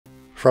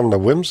From the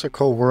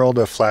whimsical world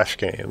of Flash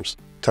games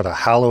to the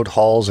hallowed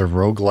halls of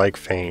roguelike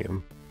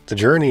fame, the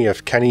journey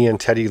of Kenny and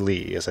Teddy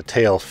Lee is a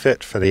tale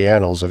fit for the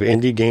annals of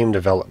indie game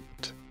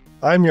development.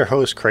 I'm your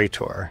host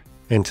Krator,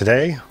 and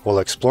today we'll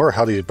explore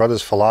how these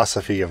brothers'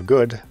 philosophy of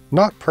good,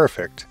 not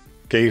perfect,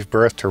 gave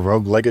birth to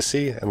Rogue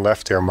Legacy and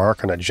left their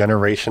mark on a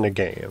generation of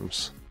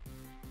games.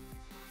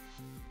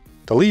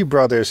 The Lee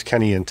brothers,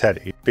 Kenny and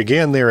Teddy,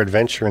 began their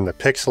adventure in the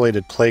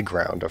pixelated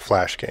playground of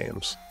Flash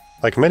games.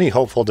 Like many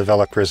hopeful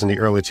developers in the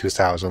early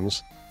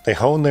 2000s, they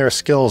honed their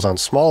skills on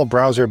small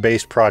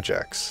browser-based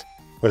projects,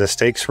 where the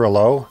stakes were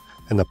low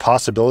and the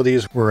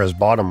possibilities were as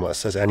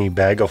bottomless as any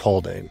bag of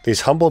holding.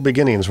 These humble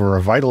beginnings were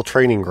a vital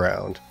training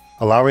ground,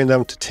 allowing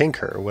them to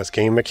tinker with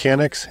game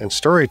mechanics and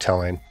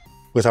storytelling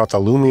without the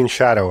looming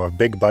shadow of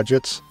big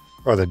budgets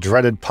or the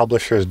dreaded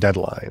publisher's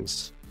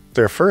deadlines.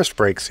 Their first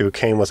breakthrough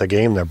came with a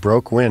game that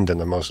broke wind in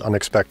the most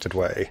unexpected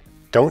way.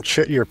 Don't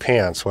Shit Your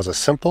Pants was a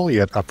simple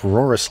yet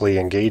uproariously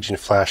engaging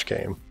Flash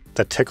game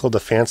that tickled the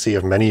fancy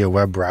of many a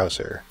web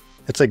browser.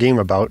 It's a game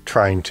about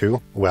trying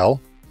to, well,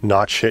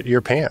 not shit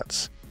your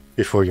pants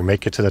before you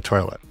make it to the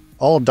toilet.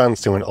 All done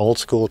through an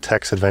old-school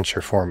text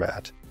adventure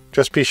format.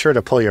 Just be sure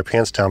to pull your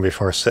pants down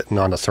before sitting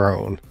on the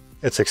throne.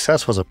 Its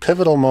success was a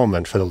pivotal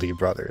moment for the Lee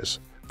brothers,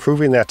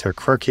 proving that their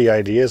quirky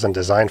ideas and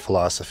design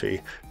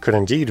philosophy could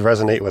indeed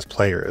resonate with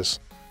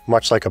players,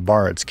 much like a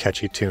bard's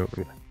catchy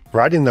tune.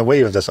 Riding the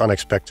wave of this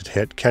unexpected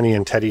hit, Kenny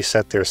and Teddy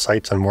set their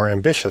sights on more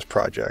ambitious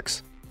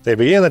projects. They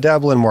began to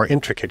dabble in more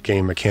intricate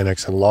game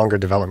mechanics and longer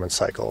development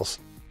cycles,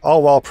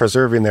 all while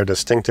preserving their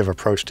distinctive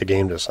approach to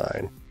game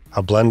design,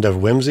 a blend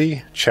of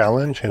whimsy,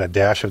 challenge, and a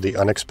dash of the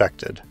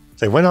unexpected.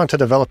 They went on to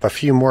develop a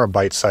few more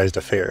bite-sized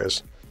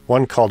affairs,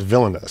 one called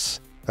Villainous,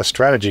 a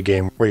strategy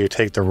game where you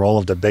take the role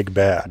of the big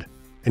bad,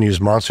 and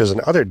use monsters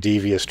and other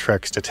devious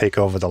tricks to take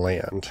over the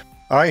land.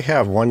 I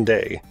Have One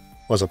Day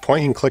was a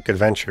point-and-click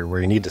adventure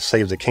where you need to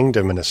save the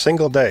kingdom in a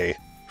single day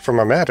from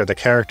a matter the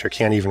character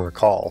can't even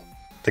recall.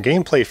 The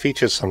gameplay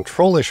features some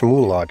trollish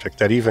moon logic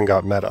that even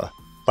got meta,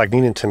 like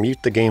needing to mute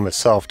the game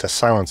itself to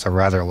silence a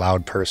rather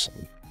loud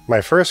person.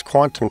 My first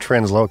quantum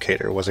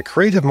translocator was a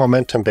creative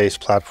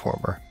momentum-based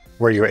platformer,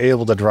 where you're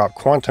able to drop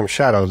quantum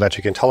shadows that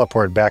you can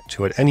teleport back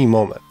to at any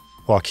moment,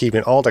 while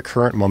keeping all the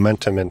current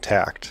momentum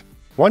intact.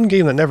 One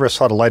game that never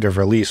saw the light of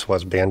release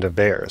was Band of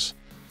Bears,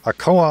 a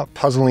co-op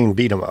puzzling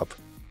beat-em-up,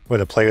 where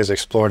the players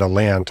explored a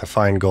land to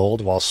find gold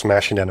while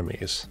smashing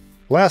enemies.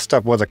 Last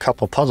up was a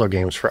couple puzzle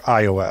games for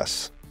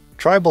iOS.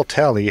 Tribal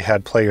Tally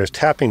had players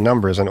tapping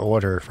numbers in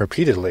order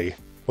repeatedly,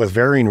 with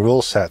varying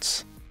rule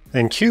sets,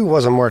 and Q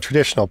was a more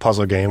traditional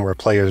puzzle game where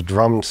players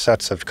drummed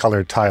sets of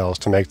colored tiles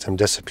to make them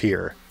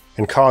disappear,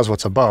 and cause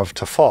what's above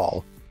to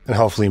fall, and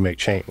hopefully make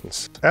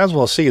chains. As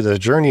we'll see, the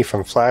journey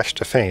from Flash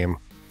to fame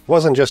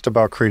wasn't just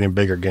about creating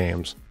bigger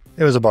games,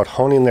 it was about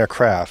honing their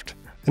craft,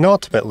 and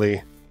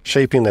ultimately,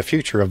 shaping the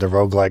future of the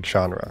roguelike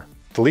genre.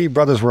 The Lee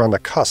brothers were on the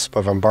cusp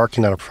of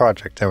embarking on a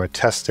project that would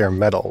test their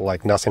mettle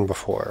like nothing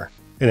before,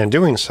 and in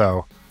doing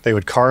so, they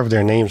would carve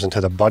their names into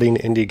the budding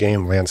indie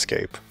game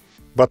landscape.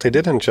 But they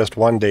didn't just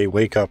one day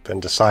wake up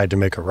and decide to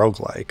make a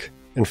roguelike.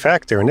 In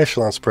fact, their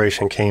initial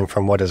inspiration came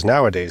from what is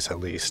nowadays, at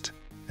least,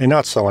 a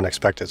not so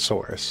unexpected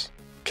source.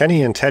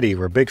 Kenny and Teddy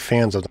were big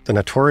fans of the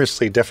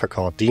notoriously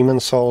difficult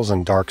Demon's Souls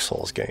and Dark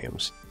Souls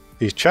games.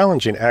 These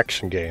challenging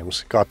action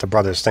games got the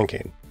brothers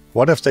thinking,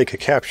 what if they could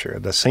capture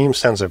the same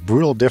sense of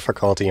brutal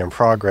difficulty and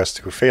progress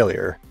through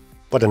failure,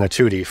 but in a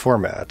 2D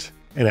format?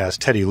 And as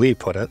Teddy Lee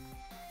put it,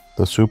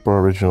 the super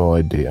original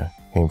idea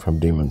came from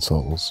Demon's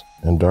Souls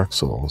and Dark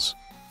Souls.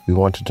 We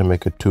wanted to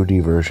make a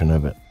 2D version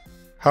of it.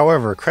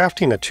 However,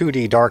 crafting a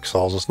 2D Dark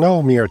Souls was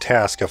no mere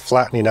task of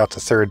flattening out the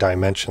third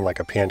dimension like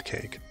a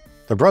pancake.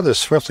 The brothers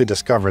swiftly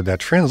discovered that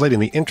translating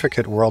the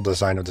intricate world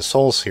design of the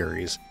Souls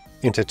series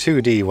into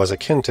 2D was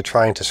akin to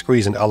trying to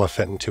squeeze an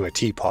elephant into a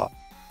teapot.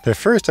 Their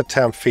first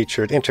attempt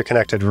featured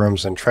interconnected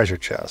rooms and treasure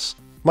chests,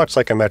 much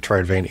like a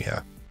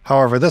Metroidvania.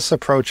 However, this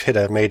approach hit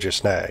a major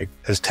snag,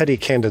 as Teddy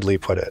candidly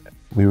put it.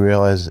 We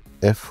realized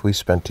if we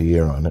spent a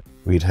year on it,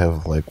 we'd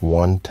have like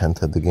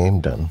 1/10 of the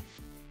game done,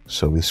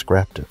 so we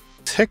scrapped it.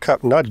 This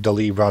hiccup nudged the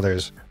Lee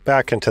brothers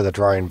back into the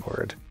drawing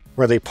board,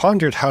 where they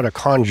pondered how to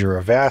conjure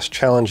a vast,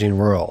 challenging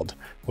world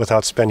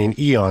without spending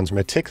eons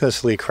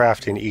meticulously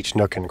crafting each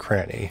nook and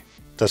cranny.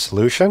 The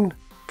solution?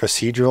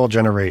 Procedural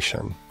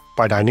generation.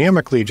 By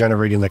dynamically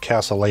generating the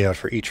castle layout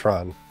for each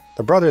run,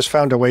 the brothers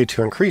found a way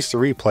to increase the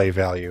replay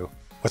value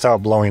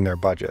without blowing their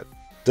budget.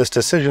 This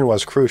decision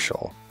was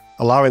crucial,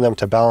 allowing them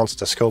to balance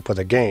the scope of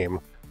the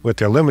game with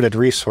their limited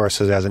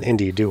resources as an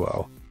indie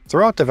duo.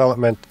 Throughout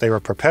development, they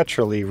were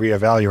perpetually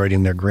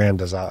reevaluating their grand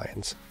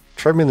designs,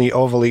 trimming the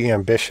overly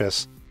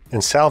ambitious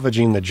and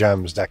salvaging the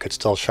gems that could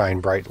still shine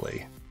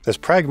brightly. This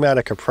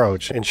pragmatic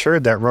approach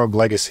ensured that Rogue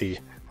Legacy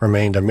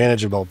remained a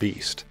manageable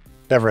beast,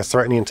 never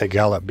threatening to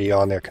gallop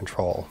beyond their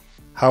control.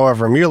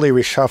 However, merely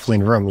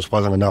reshuffling rooms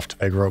wasn't enough to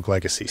make Rogue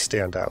Legacy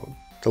stand out.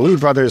 The Lee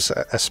brothers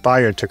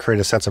aspired to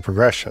create a sense of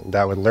progression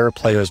that would lure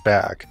players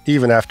back,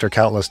 even after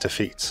countless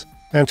defeats.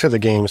 Enter the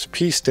game's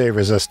piece de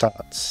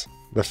resistance,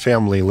 the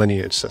family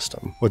lineage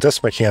system. With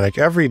this mechanic,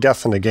 every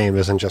death in the game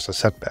isn't just a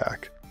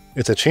setback.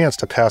 It's a chance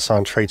to pass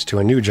on traits to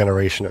a new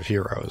generation of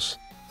heroes.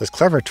 This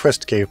clever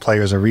twist gave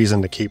players a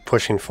reason to keep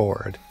pushing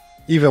forward,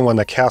 even when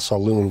the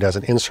castle loomed as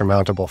an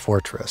insurmountable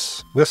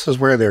fortress. This is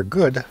where their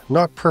good,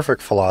 not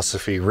perfect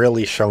philosophy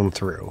really shone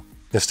through.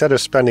 Instead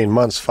of spending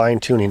months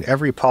fine-tuning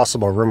every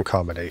possible room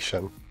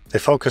combination, they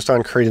focused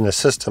on creating a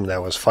system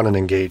that was fun and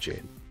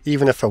engaging,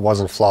 even if it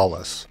wasn't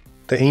flawless.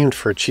 They aimed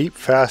for cheap,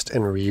 fast,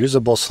 and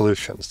reusable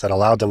solutions that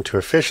allowed them to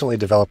efficiently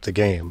develop the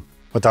game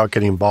without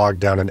getting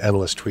bogged down in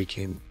endless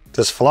tweaking.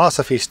 This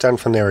philosophy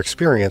stemmed from their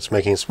experience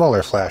making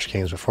smaller Flash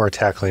games before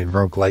tackling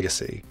Rogue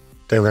Legacy.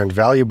 They learned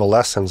valuable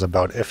lessons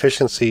about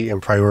efficiency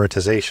and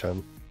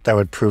prioritization that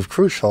would prove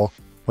crucial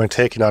when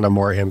taking on a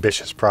more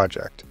ambitious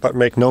project. But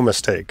make no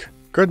mistake,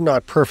 good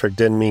not perfect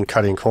didn't mean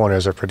cutting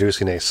corners or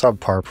producing a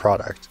subpar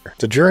product.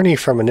 The journey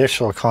from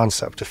initial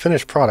concept to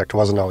finished product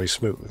wasn't always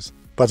smooth,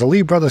 but the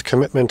Lee brothers'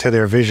 commitment to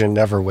their vision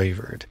never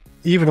wavered,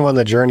 even when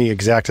the journey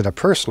exacted a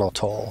personal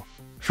toll.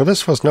 For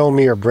this was no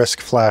mere brisk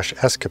Flash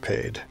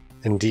escapade.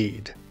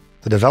 Indeed,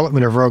 the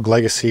development of Rogue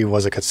Legacy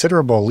was a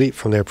considerable leap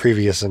from their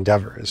previous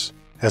endeavors.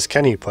 As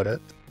Kenny put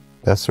it,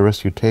 That's the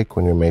risk you take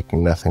when you're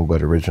making nothing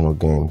but original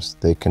games.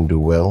 They can do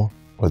well,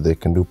 or they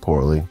can do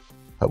poorly,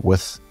 but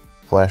with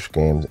Flash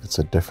games, it's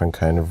a different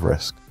kind of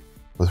risk.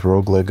 With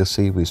Rogue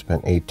Legacy, we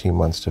spent 18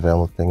 months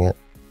developing it,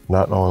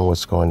 not knowing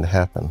what's going to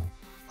happen.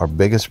 Our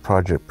biggest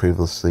project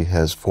previously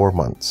has 4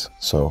 months,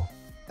 so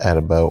at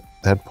about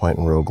that point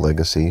in Rogue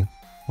Legacy,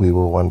 we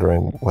were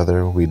wondering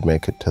whether we'd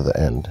make it to the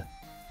end.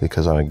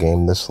 Because on a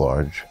game this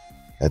large,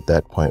 at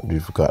that point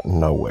we've gotten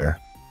nowhere.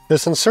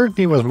 This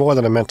uncertainty was more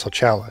than a mental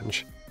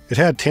challenge. It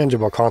had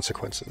tangible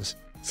consequences.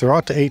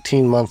 Throughout the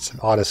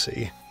 18-month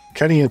odyssey,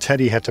 Kenny and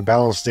Teddy had to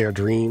balance their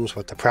dreams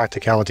with the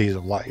practicalities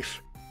of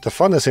life. To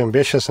fund this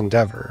ambitious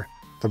endeavor,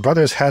 the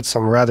brothers had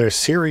some rather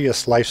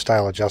serious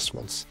lifestyle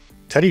adjustments.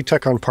 Teddy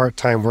took on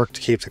part-time work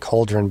to keep the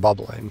cauldron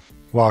bubbling,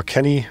 while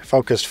Kenny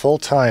focused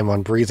full-time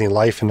on breathing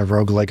life into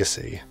Rogue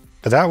Legacy.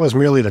 But that was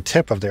merely the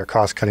tip of their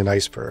cost-cutting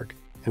iceberg.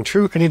 In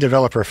true indie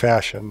developer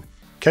fashion,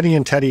 Kenny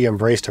and Teddy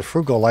embraced a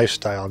frugal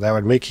lifestyle that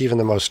would make even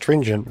the most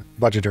stringent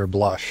budgeter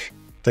blush.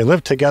 They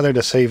lived together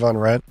to save on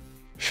rent,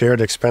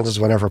 shared expenses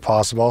whenever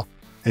possible,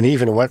 and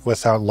even went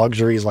without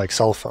luxuries like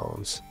cell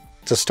phones.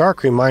 It's a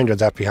stark reminder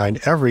that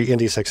behind every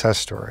indie success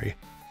story,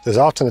 there's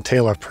often a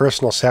tale of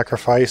personal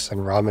sacrifice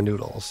and ramen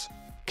noodles.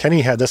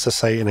 Kenny had this to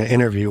say in an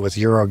interview with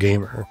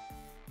Eurogamer.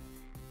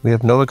 We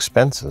have no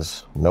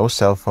expenses, no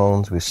cell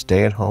phones, we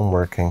stay at home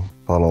working,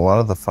 but a lot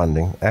of the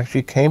funding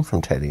actually came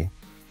from Teddy,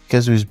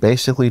 because he was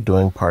basically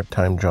doing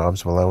part-time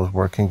jobs while I was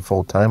working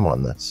full-time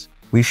on this.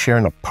 We share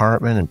an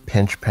apartment and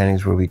pinch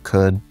pennies where we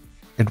could.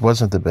 It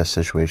wasn't the best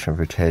situation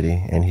for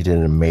Teddy, and he did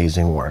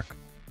amazing work.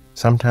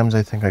 Sometimes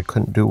I think I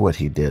couldn't do what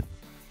he did.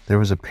 There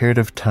was a period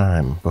of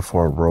time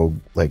before Rogue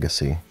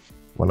Legacy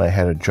when I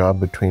had a job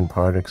between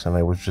projects and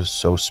I was just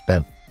so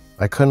spent.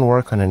 I couldn't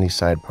work on any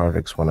side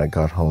projects when I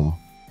got home,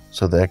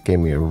 so that gave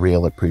me a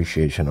real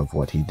appreciation of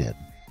what he did.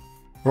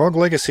 Rogue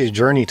Legacy's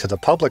journey to the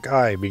public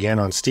eye began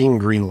on Steam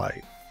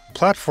Greenlight, a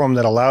platform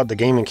that allowed the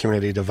gaming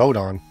community to vote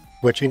on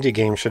which indie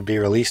games should be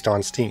released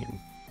on Steam.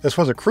 This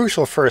was a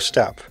crucial first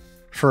step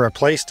for a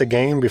place to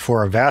game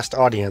before a vast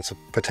audience of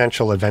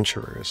potential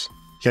adventurers.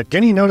 Yet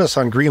getting notice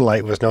on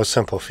Greenlight was no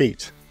simple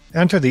feat.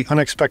 Enter the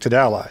unexpected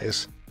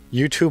allies,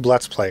 YouTube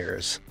Let's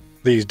Players,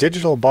 these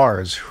digital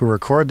bards who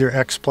record their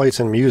exploits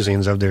and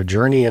musings of their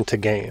journey into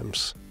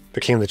games,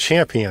 became the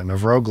champion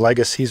of Rogue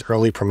Legacy's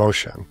early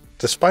promotion.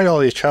 Despite all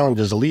these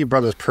challenges, the Lee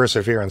brothers'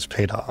 perseverance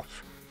paid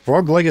off.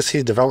 Rogue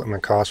Legacy's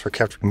development costs were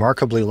kept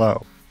remarkably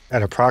low,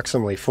 at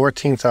approximately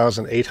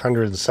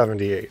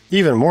 $14,878.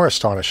 Even more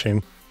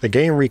astonishing, the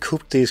game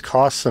recouped these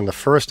costs in the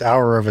first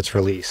hour of its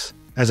release,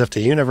 as if the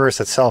universe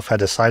itself had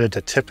decided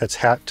to tip its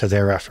hat to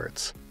their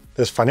efforts.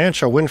 This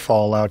financial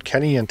windfall allowed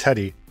Kenny and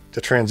Teddy to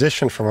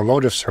transition from a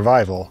mode of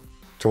survival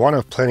to one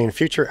of planning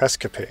future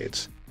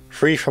escapades,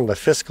 free from the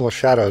fiscal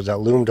shadows that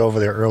loomed over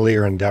their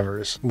earlier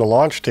endeavors. The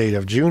launch date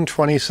of June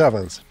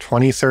 27,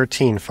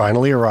 2013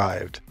 finally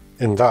arrived,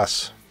 and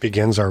thus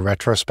begins our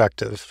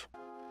retrospective.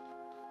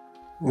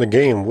 The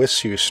game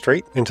whisks you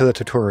straight into the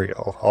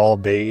tutorial, all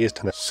bathed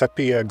in a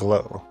sepia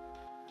glow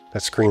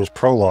that screams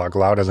prologue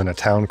louder than a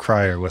town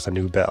crier with a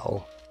new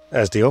bell.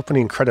 As the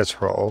opening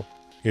credits roll,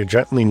 you're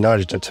gently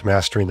nudged into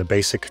mastering the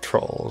basic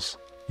controls.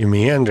 You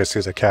meander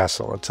through the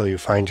castle until you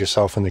find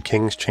yourself in the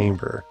king's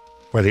chamber,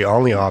 where the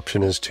only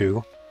option is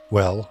to,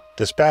 well,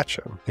 dispatch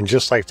him. And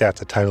just like that,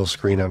 the title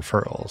screen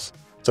unfurls.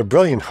 It's a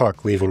brilliant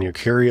hook, leaving you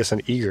curious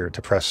and eager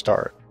to press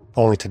start,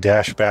 only to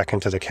dash back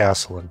into the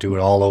castle and do it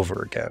all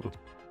over again.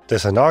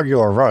 This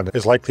inaugural run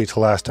is likely to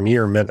last a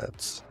mere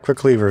minutes,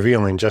 quickly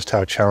revealing just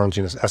how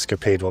challenging this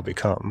escapade will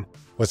become.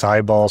 With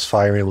eyeballs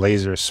firing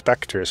lasers,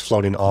 specters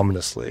floating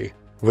ominously,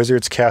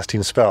 wizards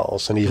casting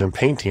spells, and even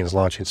paintings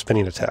launching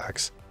spinning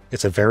attacks,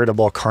 it's a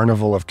veritable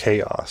carnival of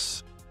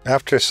chaos.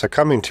 After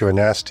succumbing to a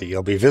nasty,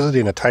 you'll be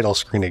visiting a title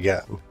screen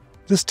again.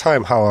 This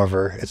time,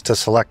 however, it's to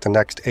select the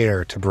next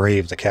heir to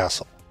brave the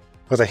castle.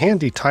 with a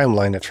handy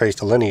timeline to trace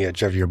the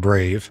lineage of your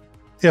brave,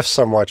 if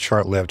somewhat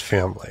short-lived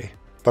family.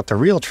 But the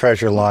real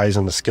treasure lies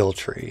in the skill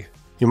tree.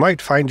 You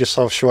might find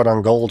yourself short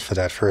on gold for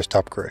that first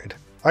upgrade.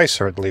 I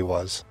certainly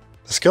was.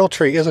 The skill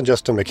tree isn't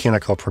just a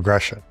mechanical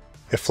progression.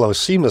 It flows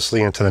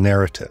seamlessly into the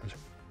narrative.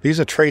 These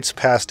are traits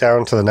passed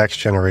down to the next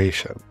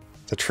generation.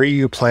 The tree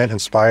you plant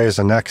inspires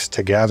the next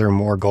to gather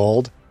more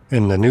gold,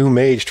 and the new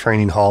mage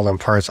training hall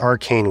imparts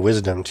arcane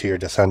wisdom to your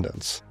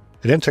descendants.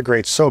 It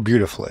integrates so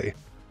beautifully,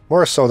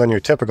 more so than your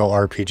typical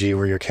RPG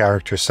where your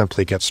character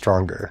simply gets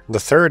stronger. The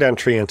third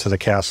entry into the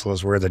castle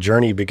is where the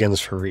journey begins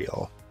for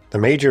real. The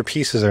major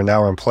pieces are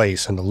now in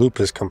place and the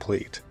loop is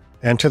complete.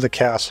 Enter the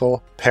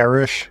castle,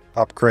 perish,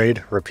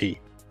 upgrade, repeat.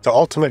 The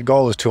ultimate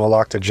goal is to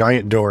unlock the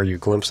giant door you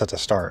glimpsed at the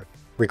start,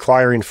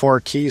 requiring 4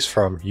 keys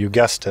from, you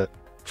guessed it,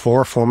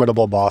 4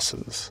 formidable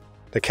bosses.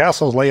 The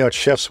castle's layout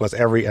shifts with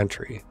every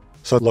entry,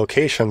 so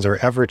locations are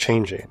ever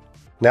changing.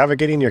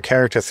 Navigating your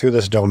character through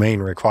this domain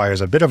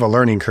requires a bit of a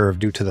learning curve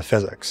due to the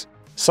physics.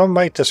 Some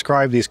might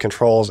describe these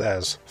controls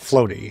as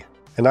floaty,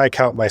 and I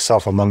count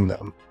myself among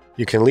them.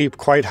 You can leap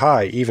quite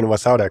high even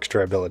without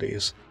extra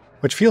abilities,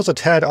 which feels a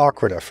tad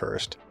awkward at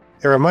first.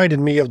 It reminded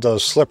me of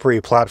those slippery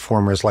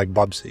platformers like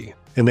Bubsy.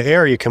 In the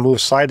air you can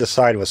move side to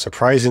side with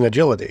surprising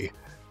agility,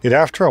 yet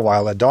after a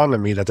while it dawned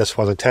on me that this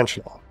was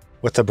intentional.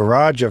 With the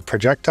barrage of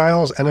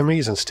projectiles,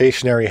 enemies, and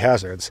stationary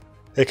hazards,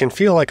 it can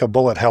feel like a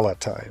bullet hell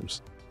at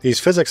times. These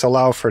physics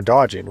allow for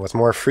dodging with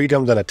more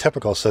freedom than a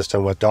typical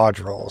system with dodge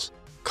rolls,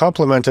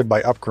 complemented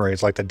by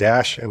upgrades like the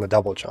dash and the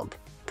double jump.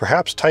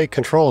 Perhaps tight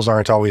controls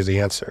aren't always the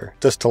answer.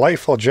 This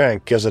delightful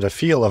jank gives it a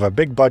feel of a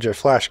big-budget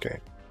Flash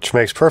game, which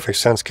makes perfect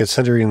sense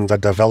considering the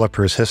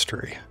developer's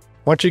history.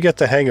 Once you get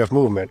the hang of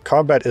movement,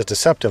 combat is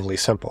deceptively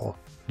simple.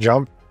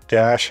 Jump,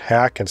 dash,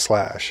 hack, and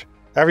slash.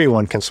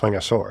 Everyone can swing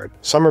a sword.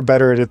 Some are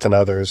better at it than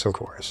others, of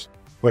course.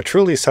 What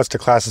truly sets the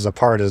classes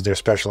apart is their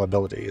special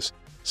abilities.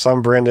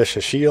 Some brandish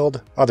a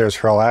shield, others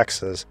hurl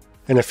axes,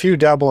 and a few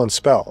dabble in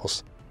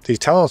spells. These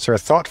talents are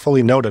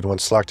thoughtfully noted when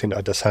selecting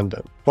a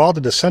descendant. While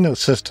the descendant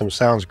system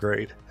sounds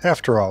great,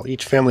 after all,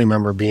 each family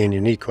member being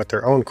unique with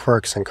their own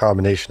quirks and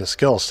combination of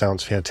skills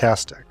sounds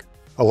fantastic.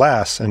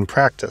 Alas, in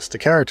practice, the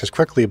characters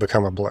quickly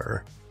become a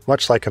blur,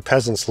 much like a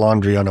peasant's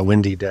laundry on a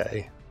windy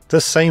day.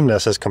 This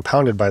sameness is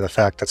compounded by the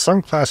fact that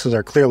some classes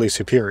are clearly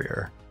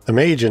superior. The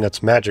mage and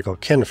its magical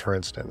kin, for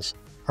instance,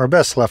 are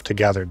best left to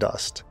gather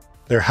dust.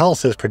 Their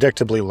health is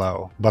predictably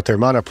low, but their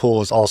mana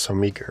pool is also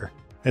meager,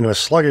 and with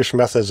sluggish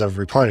methods of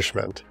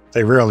replenishment,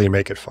 they rarely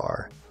make it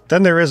far.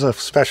 Then there is a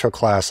special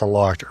class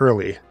unlocked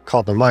early,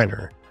 called the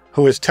Miner,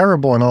 who is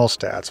terrible in all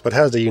stats, but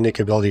has the unique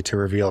ability to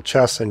reveal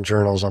chests and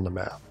journals on the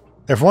map.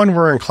 If one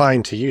were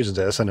inclined to use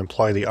this and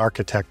employ the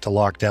Architect to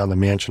lock down the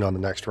mansion on the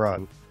next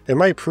run, it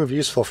might prove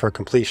useful for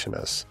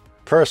completionists.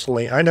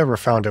 Personally, I never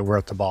found it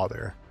worth the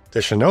bother. The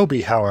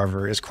Shinobi,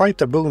 however, is quite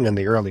the boon in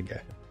the early game.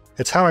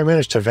 It's how I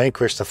managed to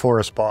vanquish the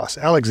forest boss,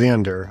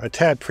 Alexander, a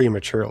tad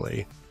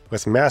prematurely.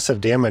 With massive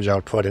damage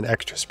output and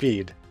extra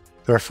speed,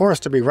 they were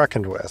forced to be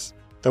reckoned with,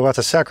 though at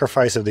the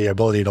sacrifice of the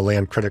ability to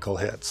land critical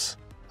hits.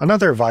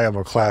 Another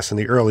viable class in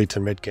the early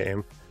to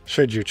mid-game,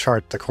 should you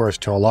chart the course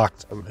to unlock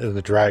them, is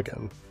the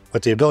Dragon.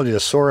 With the ability to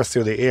soar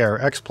through the air,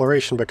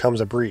 exploration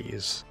becomes a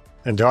breeze,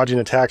 and dodging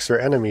attacks or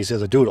enemies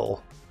is a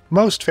doodle.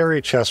 Most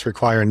fairy chests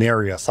require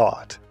nary a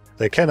thought.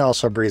 They can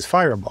also breathe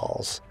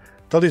fireballs,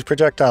 though these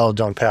projectiles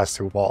don't pass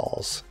through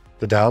walls.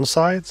 The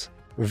downsides?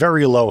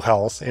 Very low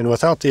health, and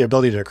without the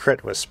ability to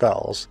crit with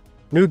spells,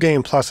 New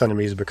Game Plus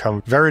enemies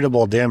become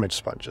veritable damage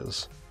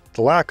sponges.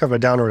 The lack of a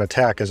downward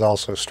attack is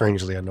also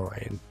strangely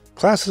annoying.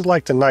 Classes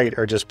like the Knight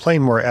are just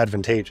plain more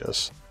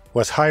advantageous,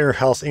 with higher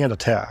health and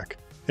attack,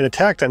 an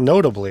attack that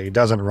notably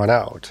doesn't run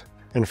out.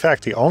 In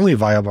fact, the only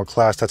viable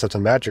class that's of the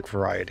magic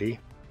variety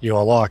you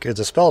unlock is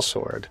the Spell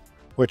Sword,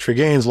 which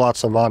regains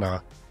lots of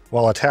mana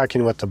while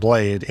attacking with the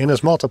blade and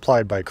is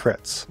multiplied by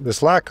crits.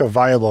 This lack of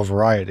viable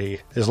variety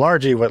is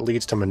largely what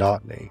leads to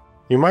monotony.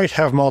 You might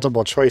have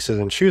multiple choices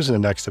in choosing the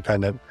next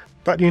dependent,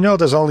 but you know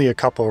there's only a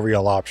couple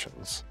real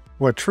options.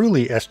 What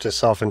truly etched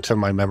itself into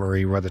my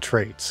memory were the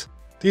traits.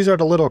 These are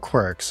the little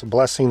quirks,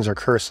 blessings or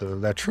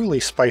curses, that truly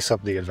spice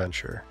up the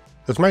adventure.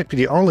 This might be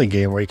the only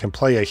game where you can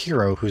play a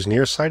hero who's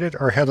nearsighted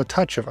or has a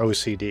touch of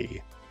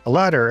OCD. The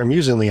latter,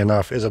 amusingly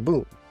enough, is a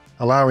boon,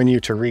 allowing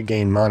you to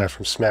regain mana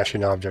from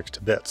smashing objects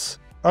to bits.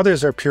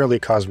 Others are purely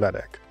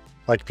cosmetic,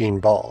 like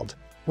being bald,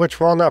 which,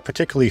 while not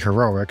particularly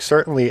heroic,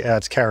 certainly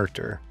adds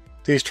character.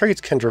 These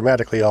traits can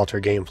dramatically alter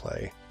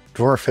gameplay.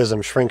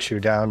 Dwarfism shrinks you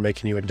down,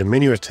 making you a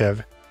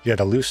diminutive, yet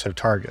elusive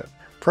target,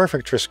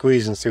 perfect for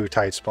squeezing through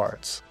tight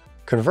spots.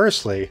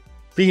 Conversely,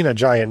 being a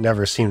giant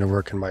never seemed to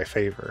work in my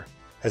favor,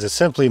 as it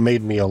simply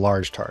made me a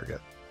large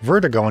target.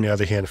 Vertigo, on the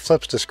other hand,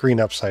 flips the screen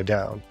upside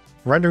down,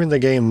 rendering the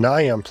game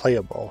nigh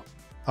unplayable,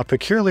 a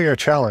peculiar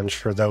challenge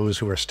for those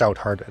who are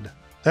stout-hearted.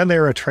 Then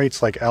there are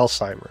traits like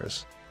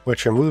Alzheimer's,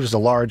 which removes the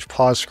large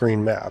pause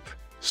screen map,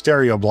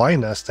 stereo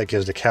blindness that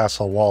gives the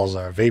castle walls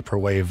a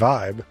vaporwave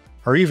vibe,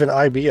 or even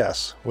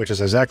IBS, which is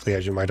exactly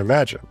as you might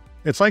imagine.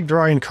 It's like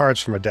drawing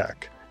cards from a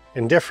deck,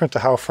 indifferent to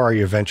how far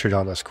you ventured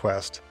on this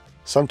quest.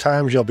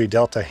 Sometimes you'll be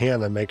dealt a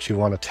hand that makes you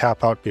want to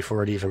tap out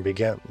before it even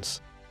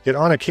begins. Yet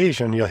on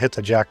occasion you'll hit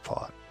the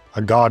jackpot,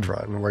 a god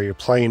run where you're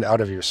playing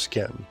out of your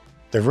skin.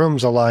 The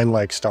rooms align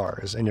like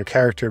stars, and your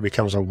character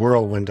becomes a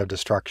whirlwind of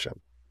destruction,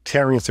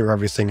 tearing through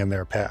everything in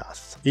their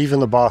path. Even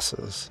the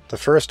bosses, the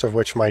first of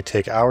which might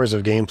take hours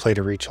of gameplay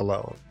to reach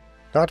alone.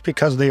 Not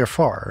because they are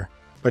far,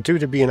 but due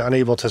to being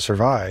unable to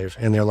survive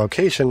and their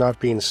location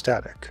not being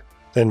static.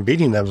 Then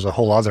beating them is a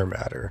whole other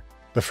matter.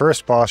 The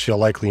first boss you'll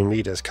likely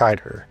meet is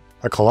Kaider,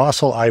 a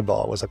colossal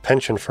eyeball with a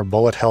penchant for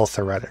bullet hell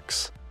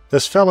theoretics.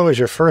 This fellow is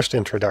your first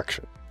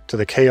introduction to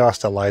the chaos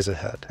that lies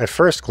ahead. At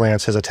first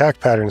glance, his attack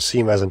patterns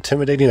seem as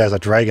intimidating as a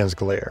dragon's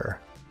glare,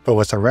 but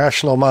with a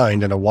rational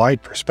mind and a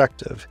wide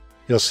perspective,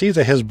 you'll see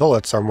that his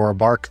bullets are more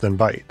bark than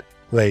bite.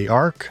 They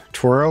arc,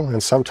 twirl,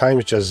 and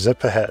sometimes just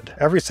zip ahead.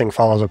 Everything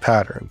follows a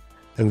pattern,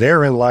 and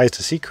therein lies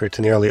the secret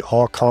to nearly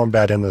all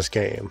combat in this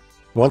game.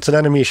 Once an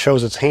enemy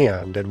shows its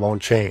hand, it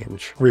won't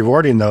change,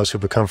 rewarding those who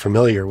become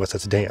familiar with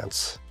its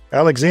dance.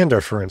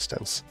 Alexander, for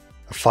instance,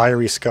 a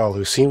fiery skull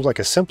who seems like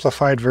a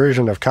simplified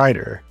version of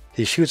Kaider.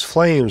 He shoots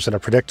flames in a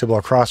predictable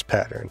cross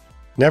pattern,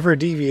 never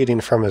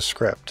deviating from his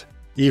script,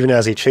 even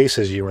as he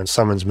chases you and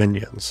summons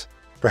minions.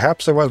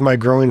 Perhaps it was my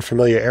growing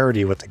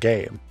familiarity with the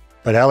game,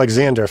 but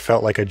Alexander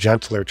felt like a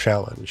gentler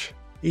challenge.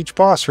 Each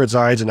boss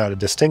resides in a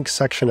distinct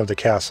section of the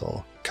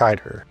castle.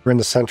 Kaider in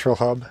the central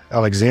hub,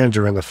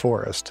 Alexander in the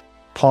forest,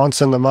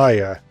 Ponce in the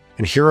Maya,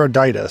 and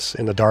Herodotus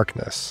in the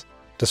darkness.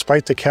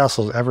 Despite the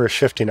castle's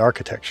ever-shifting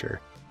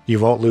architecture, you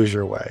won't lose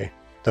your way.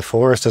 The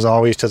forest is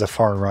always to the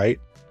far right,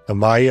 the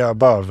Maya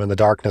above and the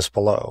darkness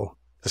below.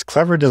 This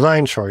clever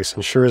design choice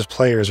ensures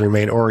players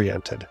remain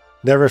oriented,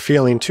 never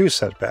feeling too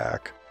set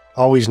back,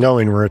 always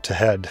knowing where to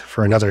head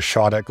for another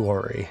shot at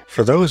glory.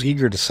 For those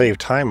eager to save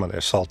time on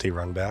their salty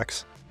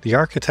runbacks, the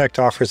architect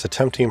offers a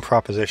tempting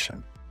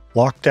proposition.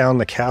 Lock down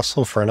the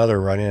castle for another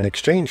run in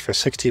exchange for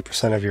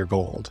 60% of your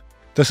gold.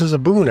 This is a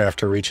boon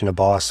after reaching a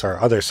boss or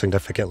other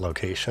significant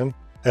location,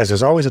 as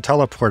there's always a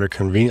teleporter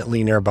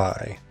conveniently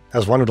nearby.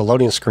 As one of the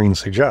loading screens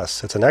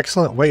suggests, it's an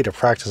excellent way to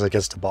practice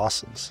against the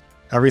bosses.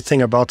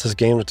 Everything about this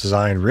game's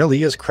design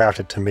really is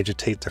crafted to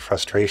mitigate the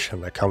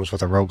frustration that comes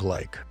with a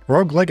roguelike.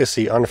 Rogue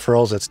Legacy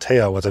unfurls its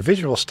tale with a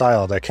visual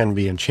style that can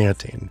be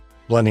enchanting,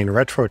 blending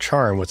retro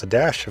charm with a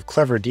dash of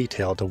clever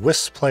detail to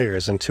whisk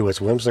players into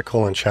its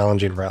whimsical and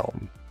challenging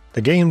realm.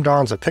 The game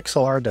dons a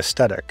pixel art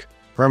aesthetic,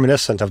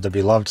 reminiscent of the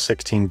beloved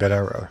 16-bit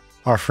era,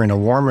 offering a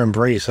warm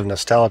embrace of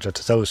nostalgia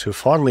to those who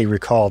fondly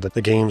recall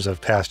the games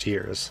of past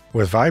years,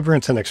 with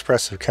vibrant and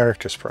expressive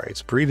character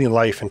sprites breathing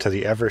life into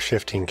the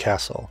ever-shifting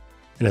castle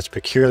and its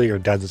peculiar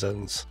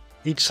denizens.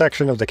 Each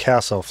section of the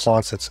castle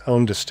flaunts its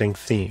own distinct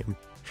theme,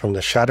 from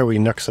the shadowy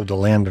nooks of the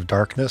Land of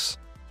Darkness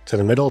to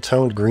the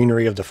middle-toned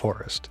greenery of the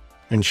forest,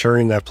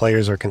 ensuring that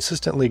players are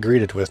consistently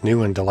greeted with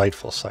new and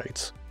delightful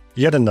sights.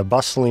 Yet in the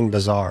bustling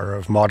bazaar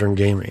of modern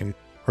gaming,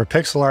 where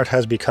pixel art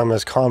has become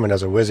as common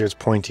as a wizard's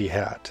pointy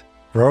hat,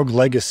 Rogue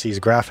Legacy's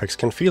graphics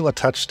can feel a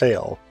touch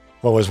stale.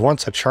 What was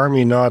once a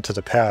charming nod to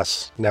the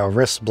past now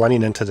risks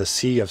blending into the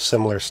sea of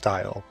similar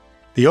style.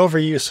 The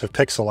overuse of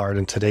pixel art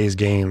in today's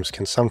games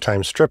can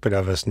sometimes strip it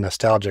of its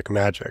nostalgic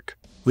magic,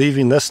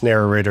 leaving this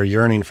narrator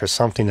yearning for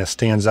something that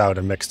stands out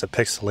amidst the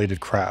pixelated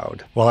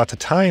crowd. While at the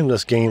time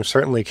this game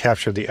certainly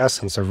captured the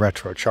essence of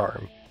retro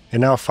charm, it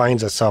now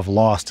finds itself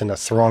lost in a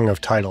throng of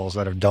titles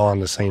that have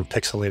donned the same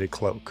pixelated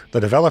cloak.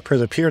 The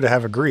developers appear to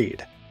have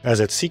agreed, as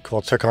its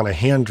sequel took on a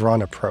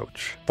hand-drawn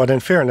approach. But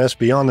in fairness,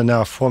 beyond the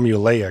now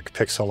formulaic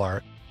pixel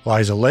art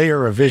lies a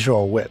layer of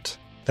visual wit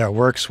that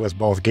works with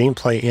both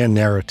gameplay and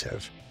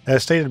narrative.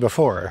 As stated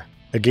before,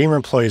 the game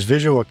employs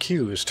visual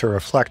cues to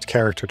reflect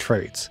character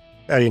traits,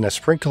 adding a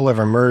sprinkle of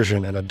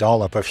immersion and a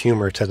dollop of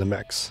humor to the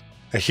mix.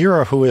 A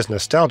hero who is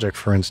nostalgic,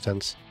 for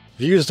instance,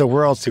 views the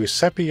world through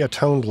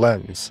sepia-toned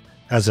lens,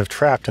 as if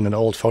trapped in an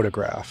old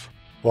photograph,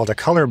 while the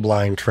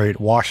colorblind trait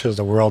washes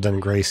the world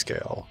in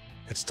grayscale.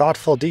 Its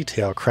thoughtful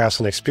detail crafts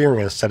an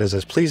experience that is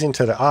as pleasing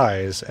to the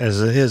eyes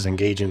as it is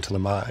engaging to the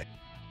mind.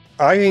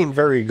 I ain't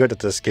very good at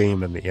this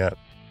game in the end,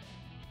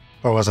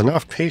 but with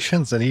enough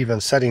patience and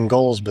even setting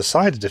goals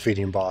besides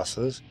defeating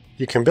bosses,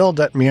 you can build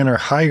that manner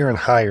higher and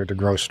higher to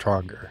grow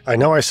stronger. I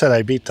know I said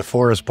I beat the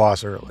forest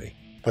boss early,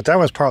 but that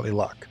was partly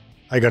luck.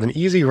 I got an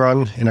easy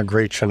run and a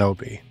great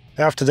shinobi.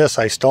 After this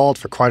I stalled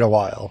for quite a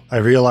while. I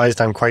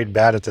realized I'm quite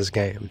bad at this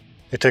game.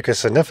 It took a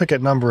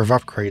significant number of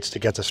upgrades to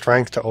get the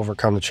strength to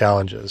overcome the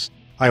challenges.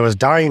 I was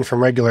dying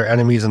from regular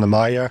enemies in the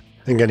Maya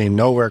and getting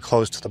nowhere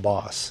close to the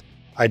boss.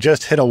 I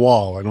just hit a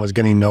wall and was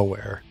getting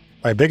nowhere.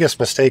 My biggest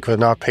mistake was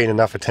not paying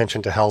enough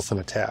attention to health and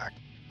attack.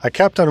 I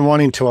kept on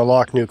wanting to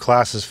unlock new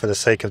classes for the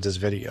sake of this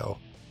video,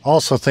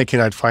 also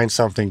thinking I'd find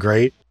something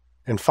great,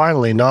 and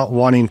finally not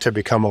wanting to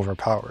become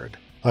overpowered.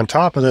 On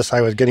top of this, I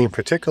was getting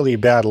particularly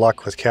bad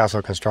luck with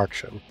castle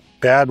construction.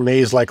 Bad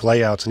maze-like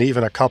layouts and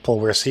even a couple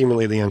where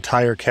seemingly the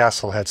entire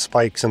castle had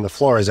spikes in the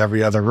floor as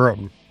every other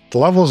room. The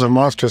levels of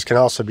monsters can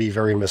also be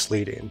very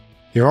misleading.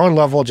 Your own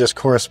level just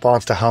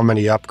corresponds to how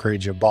many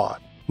upgrades you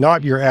bought,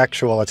 not your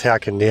actual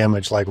attack and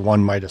damage like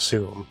one might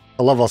assume.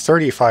 A level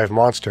 35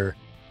 monster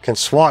can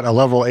swat a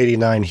level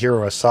 89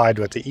 hero aside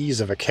with the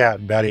ease of a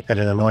cat batting at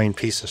an annoying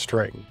piece of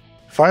string.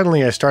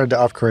 Finally, I started to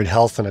upgrade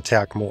health and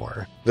attack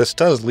more. This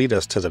does lead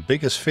us to the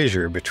biggest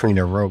fissure between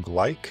a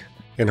roguelike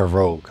and a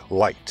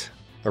roguelite.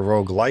 A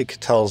roguelike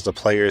tells the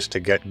players to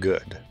get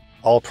good.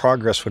 All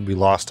progress would be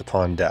lost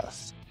upon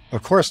death.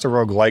 Of course, the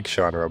roguelike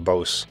genre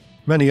boasts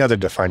many other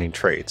defining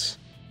traits,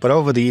 but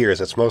over the years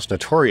its most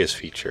notorious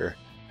feature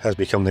has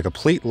become the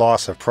complete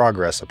loss of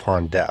progress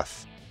upon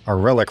death, a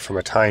relic from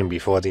a time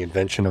before the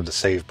invention of the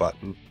save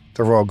button.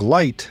 The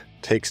roguelite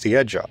takes the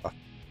edge off.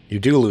 You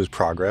do lose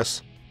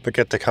progress, but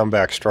get to come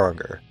back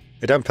stronger.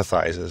 It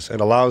empathizes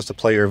and allows the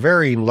player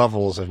varying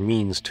levels of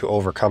means to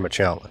overcome a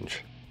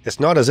challenge. It's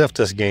not as if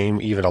this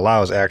game even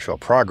allows actual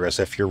progress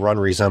if your run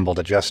resembled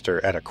a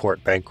jester at a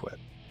court banquet.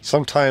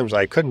 Sometimes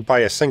I couldn't buy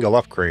a single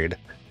upgrade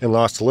and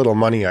lost the little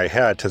money I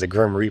had to the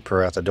Grim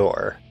Reaper at the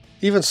door.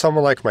 Even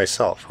someone like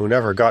myself, who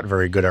never got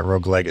very good at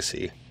Rogue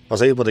Legacy,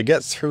 was able to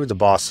get through the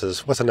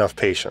bosses with enough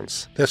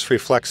patience. This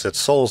reflects its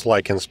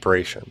Souls-like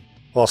inspiration.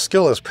 While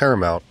skill is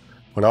paramount,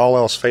 when all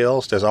else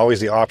fails, there's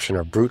always the option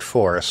of brute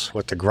force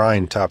with the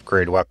grind to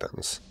upgrade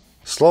weapons.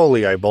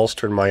 Slowly I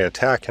bolstered my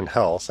attack and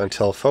health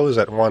until foes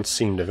that once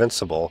seemed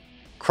invincible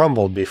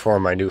crumbled before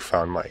my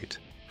newfound might.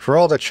 For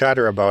all the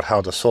chatter about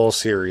how the Souls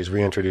series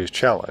reintroduced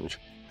challenge,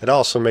 it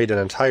also made an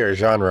entire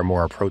genre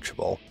more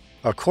approachable.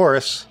 Of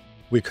course,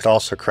 we could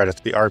also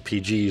credit the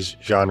RPG's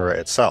genre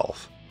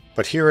itself,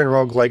 but here in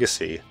Rogue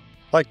Legacy,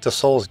 like the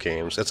Souls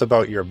games, it's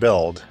about your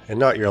build and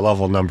not your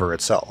level number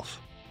itself.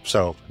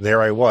 So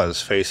there I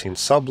was facing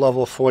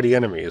sub-level 40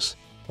 enemies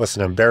with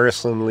an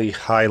embarrassingly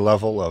high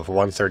level of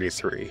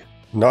 133.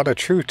 Not a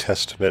true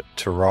testament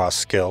to raw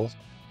skill,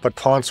 but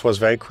Ponce was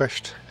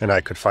vanquished and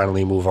I could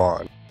finally move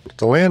on.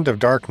 The Land of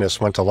Darkness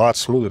went a lot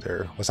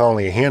smoother, with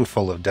only a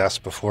handful of deaths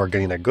before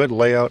getting a good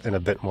layout and a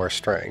bit more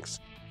strength,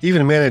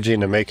 even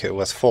managing to make it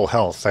with full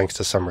health thanks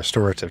to some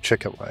restorative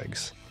chicken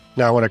legs.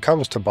 Now when it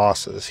comes to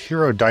bosses,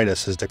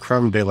 Herodotus is the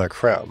creme de la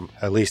creme,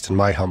 at least in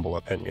my humble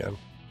opinion.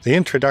 The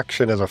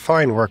introduction is a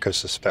fine work of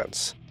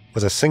suspense,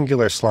 with a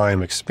singular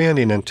slime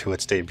expanding into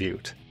its debut,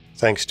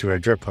 thanks to a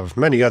drip of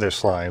many other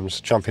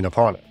slimes jumping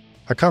upon it,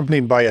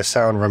 accompanied by a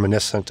sound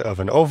reminiscent of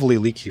an overly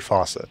leaky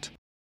faucet.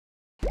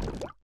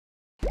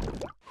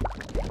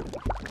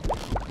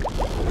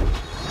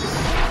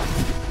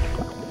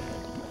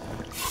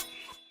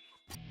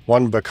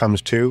 One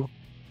becomes two,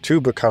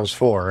 two becomes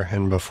four,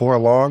 and before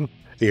long,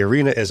 the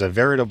arena is a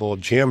veritable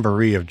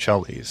jamboree of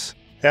jellies.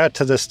 Add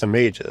to this the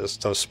mages,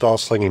 those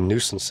spell-slinging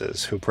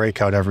nuisances who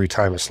break out every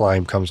time a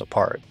slime comes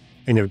apart,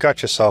 and you've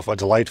got yourself a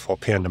delightful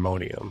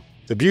pandemonium.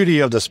 The beauty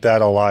of this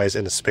battle lies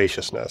in its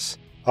spaciousness,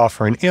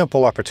 offering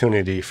ample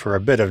opportunity for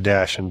a bit of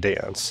dash and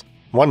dance.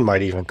 One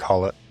might even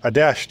call it a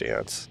dash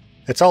dance.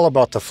 It's all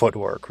about the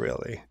footwork,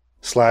 really.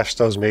 Slash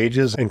those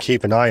mages and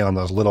keep an eye on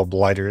those little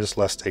blighters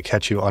lest they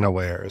catch you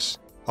unawares.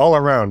 All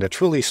around, a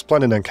truly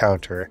splendid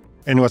encounter,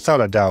 and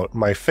without a doubt,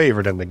 my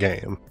favorite in the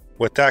game.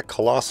 With that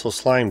colossal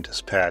slime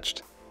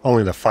dispatched,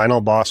 only the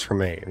final boss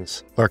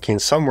remains, lurking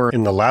somewhere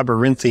in the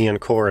labyrinthian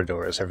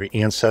corridors of your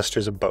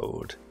ancestors'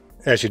 abode.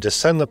 As you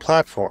descend the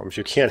platforms,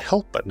 you can't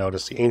help but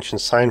notice the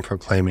ancient sign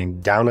proclaiming,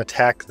 "Down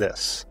attack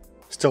this,"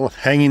 still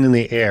hanging in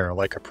the air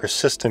like a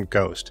persistent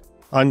ghost,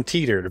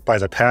 unteetered by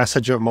the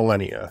passage of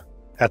millennia.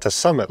 At the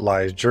summit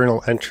lies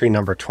journal entry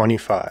number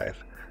 25,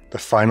 the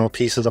final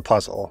piece of the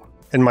puzzle.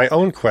 In my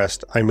own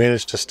quest, I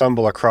managed to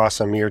stumble across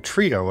a mere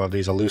trio of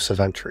these elusive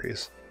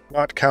entries,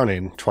 not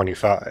counting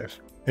 25.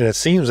 And it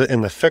seems that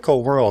in the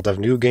fickle world of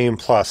New Game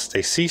Plus,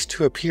 they ceased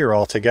to appear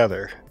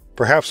altogether.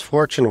 Perhaps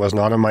fortune was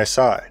not on my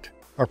side,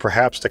 or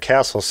perhaps the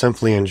castle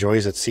simply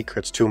enjoys its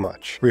secrets too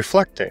much.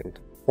 Reflecting,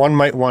 one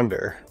might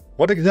wonder,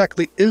 what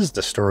exactly is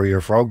the story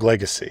of Rogue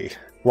Legacy?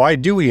 Why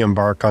do we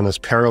embark on this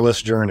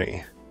perilous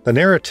journey? The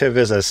narrative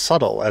is as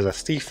subtle as a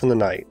thief in the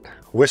night,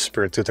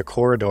 whispered through the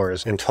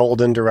corridors and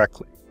told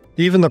indirectly.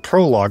 Even the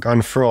prologue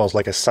unfurls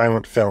like a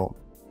silent film,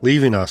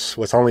 leaving us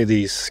with only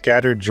these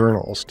scattered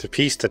journals to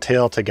piece the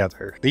tale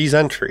together. These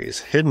entries,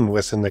 hidden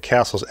within the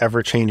castle's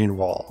ever-changing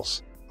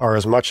walls, are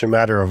as much a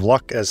matter of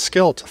luck as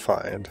skill to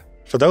find.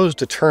 For those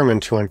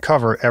determined to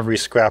uncover every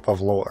scrap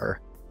of lore,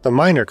 the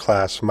minor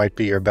class might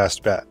be your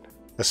best bet,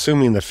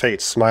 assuming the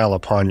fates smile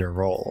upon your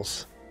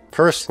rolls.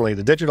 Personally,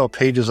 the digital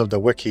pages of the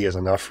wiki is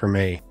enough for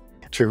me.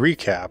 To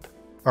recap,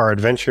 our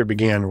adventure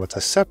began with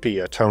a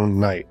sepia-toned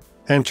knight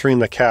entering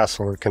the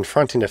castle and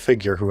confronting a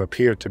figure who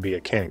appeared to be a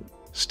king.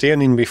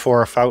 Standing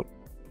before a fountain,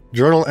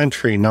 journal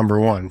entry number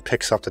 1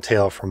 picks up the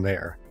tale from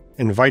there,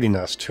 inviting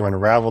us to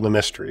unravel the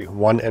mystery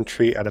one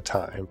entry at a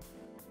time.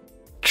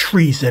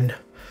 Treason.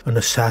 An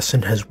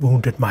assassin has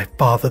wounded my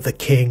father the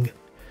king.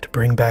 To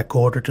bring back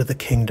order to the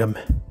kingdom,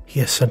 he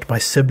has sent my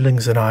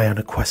siblings and I on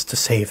a quest to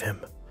save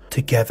him.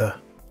 Together,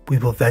 we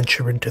will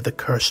venture into the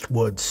cursed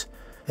woods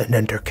and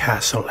enter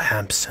Castle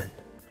Hampson.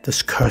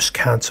 This cursed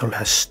council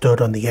has stood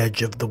on the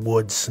edge of the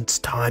woods since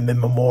time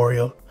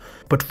immemorial,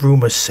 but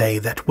rumors say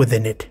that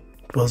within it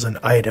dwells an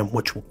item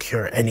which will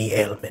cure any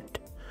ailment.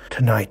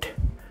 Tonight,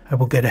 I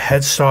will get a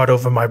head start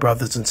over my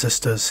brothers and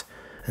sisters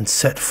and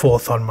set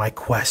forth on my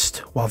quest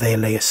while they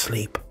lay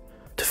asleep.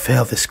 To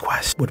fail this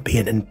quest would be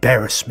an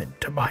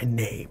embarrassment to my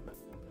name.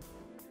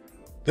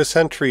 This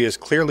entry is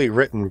clearly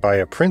written by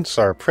a prince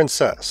or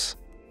princess,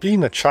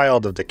 being a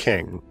child of the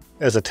king.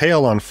 As the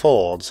tale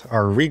unfolds,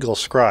 our regal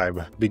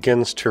scribe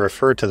begins to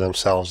refer to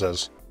themselves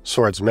as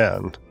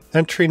swordsmen.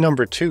 Entry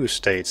number 2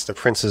 states the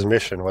prince's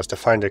mission was to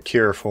find a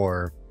cure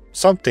for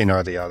something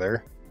or the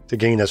other to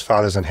gain his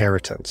father's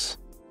inheritance.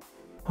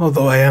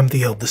 Although I am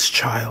the eldest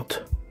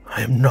child,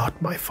 I am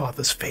not my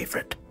father's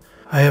favorite.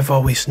 I have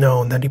always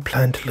known that he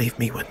planned to leave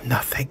me with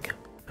nothing.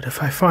 But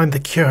if I find the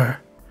cure,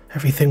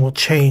 everything will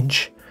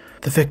change.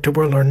 The victor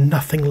will earn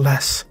nothing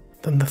less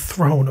than the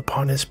throne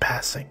upon his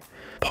passing.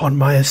 Upon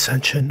my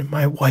ascension,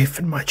 my wife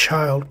and my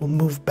child will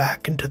move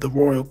back into the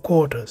royal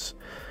quarters,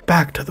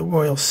 back to the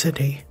royal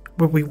city,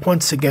 where we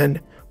once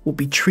again will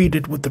be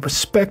treated with the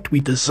respect we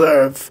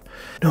deserve.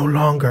 No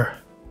longer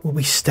will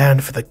we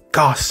stand for the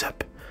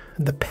gossip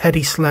and the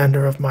petty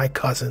slander of my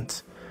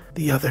cousins.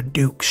 The other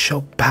dukes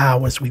shall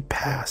bow as we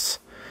pass,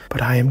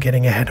 but I am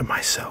getting ahead of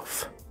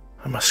myself.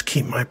 I must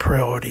keep my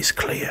priorities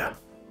clear,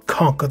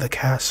 conquer the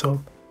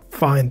castle,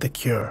 find the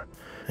cure,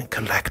 and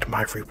collect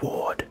my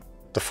reward.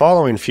 The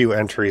following few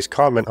entries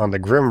comment on the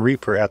Grim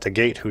Reaper at the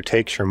gate who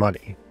takes your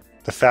money,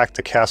 the fact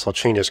the castle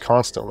changes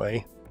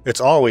constantly,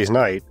 it's always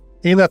night,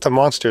 and that the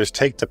monsters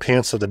take the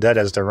pants of the dead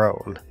as their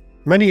own.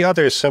 Many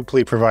others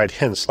simply provide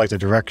hints like the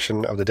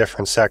direction of the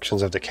different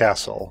sections of the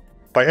castle.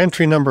 By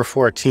entry number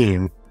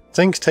 14,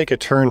 things take a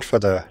turn for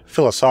the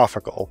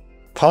philosophical,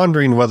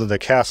 pondering whether the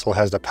castle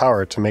has the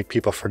power to make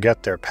people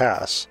forget their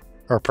past,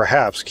 or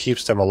perhaps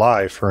keeps them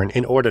alive for an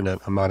inordinate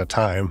amount of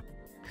time.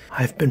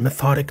 I've been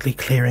methodically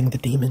clearing the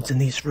demons in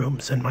these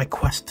rooms in my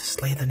quest to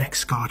slay the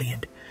next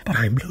guardian, but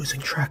I'm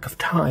losing track of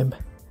time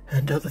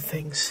and other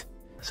things.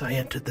 As I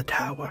entered the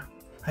tower,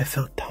 I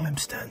felt time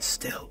stand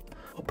still,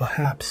 or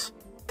perhaps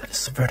that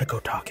is the vertigo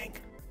talking.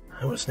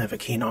 I was never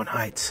keen on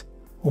heights,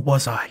 or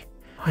was I?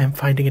 I am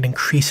finding it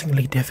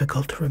increasingly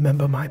difficult to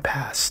remember my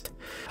past.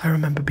 I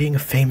remember being a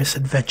famous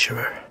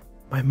adventurer.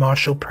 My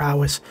martial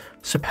prowess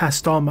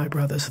surpassed all my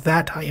brothers,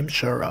 that I am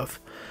sure of.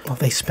 While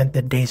they spent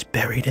their days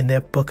buried in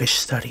their bookish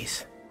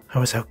studies, I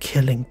was out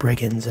killing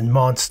brigands and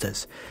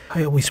monsters.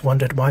 I always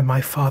wondered why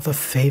my father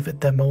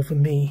favored them over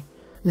me.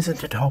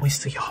 Isn't it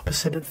always the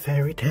opposite in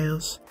fairy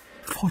tales?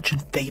 Fortune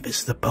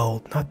favors the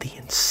bold, not the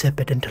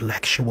insipid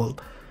intellectual,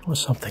 or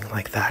something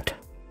like that.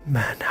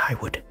 Man, I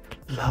would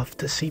love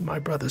to see my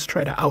brothers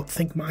try to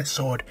outthink my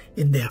sword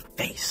in their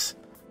face.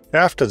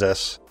 After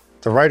this,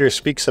 the writer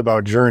speaks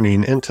about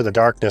journeying into the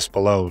darkness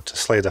below to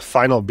slay the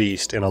final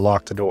beast and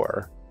unlock the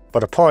door.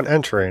 But upon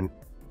entering,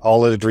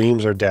 all his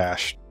dreams are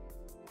dashed.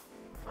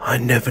 I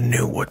never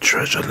knew what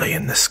treasure lay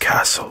in this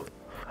castle.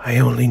 I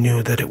only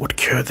knew that it would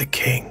cure the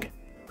king.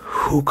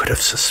 Who could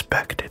have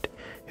suspected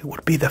it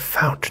would be the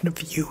fountain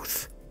of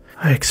youth?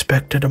 I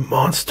expected a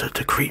monster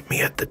to greet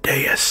me at the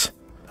dais,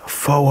 a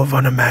foe of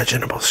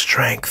unimaginable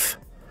strength.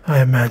 I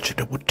imagined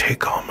it would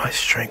take all my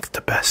strength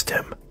to best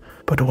him.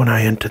 But when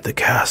I entered the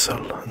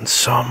castle and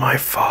saw my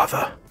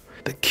father,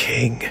 the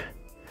king,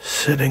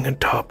 sitting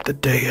atop the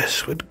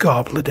dais with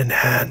goblet in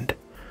hand,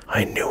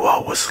 I knew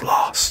all was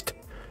lost.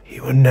 He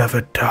would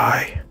never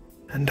die,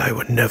 and I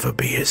would never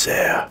be his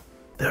heir.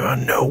 There are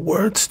no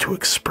words to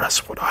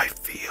express what I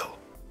feel.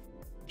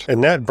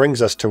 And that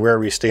brings us to where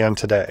we stand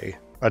today,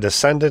 a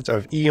descendant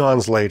of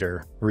eons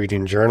later,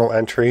 reading journal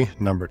entry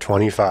number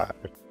 25.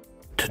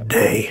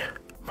 Today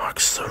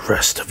marks the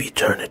rest of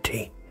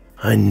eternity.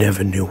 I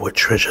never knew what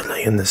treasure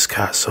lay in this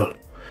castle,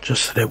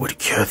 just that it would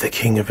cure the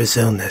king of his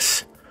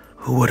illness.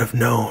 Who would have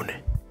known?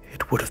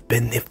 It would have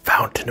been the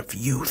fountain of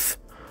youth,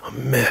 a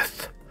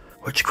myth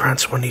which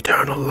grants one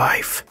eternal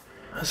life.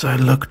 As I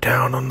look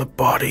down on the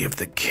body of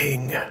the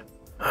king,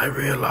 I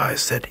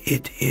realize that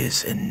it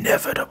is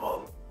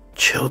inevitable.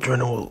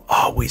 Children will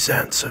always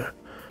answer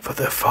for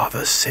their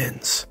father's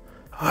sins.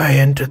 I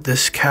entered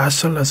this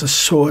castle as a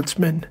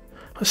swordsman,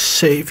 a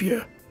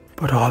savior,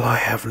 but all I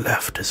have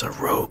left is a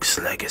rogue's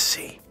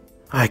legacy.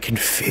 I can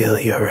feel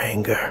your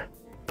anger,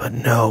 but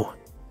no,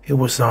 it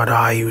was not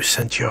I who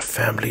sent your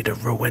family to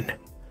ruin.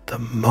 The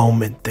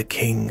moment the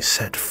king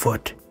set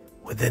foot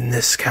within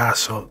this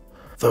castle,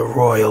 the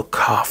royal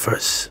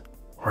coffers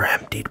were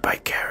emptied by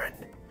Karen.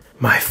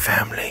 My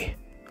family,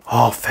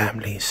 all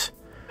families,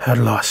 had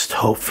lost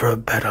hope for a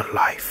better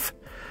life,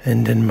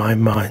 and in my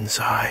mind's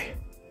eye,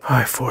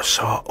 I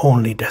foresaw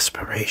only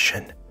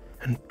desperation,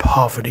 and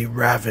poverty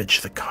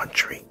ravaged the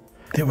country.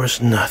 There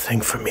was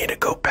nothing for me to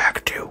go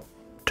back to.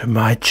 To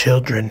my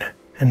children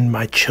and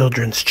my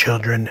children's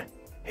children,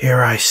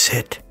 here I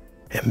sit,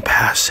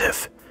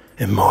 impassive,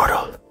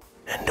 immortal,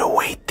 and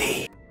await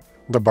thee.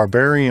 The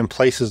barbarian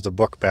places the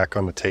book back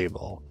on the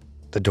table.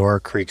 The door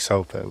creaks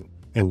open,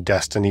 and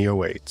destiny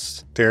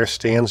awaits. There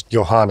stands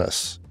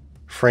Johannes,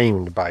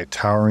 framed by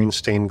towering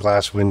stained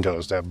glass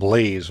windows that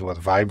blaze with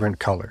vibrant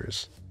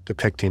colors,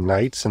 depicting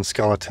knights and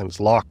skeletons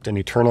locked in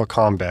eternal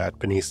combat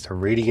beneath the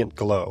radiant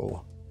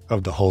glow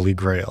of the Holy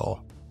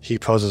Grail. He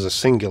poses a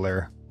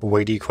singular,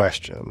 weighty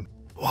question.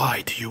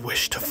 Why do you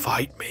wish to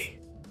fight me?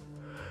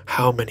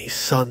 How many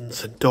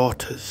sons and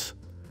daughters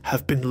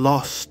have been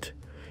lost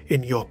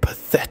in your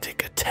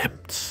pathetic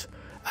attempts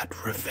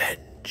at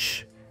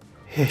revenge?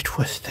 It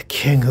was the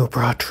king who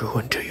brought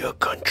ruin to your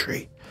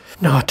country,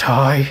 not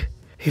I.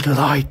 He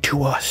lied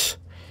to us.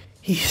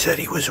 He said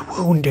he was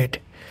wounded,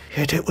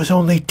 yet it was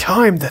only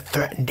time that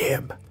threatened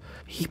him.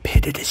 He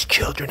pitted his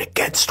children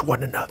against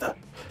one another,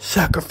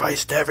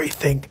 sacrificed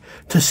everything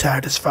to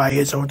satisfy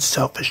his own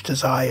selfish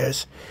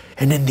desires,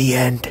 and in the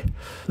end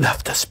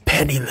left us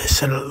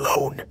penniless and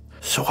alone.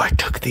 So I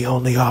took the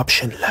only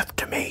option left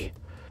to me.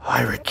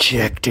 I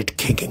rejected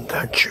king and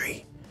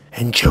country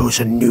and chose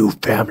a new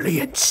family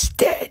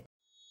instead.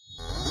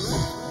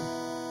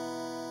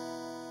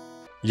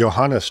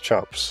 Johannes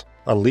jumps,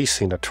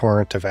 unleashing a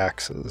torrent of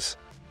axes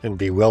in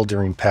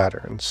bewildering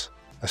patterns,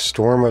 a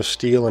storm of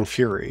steel and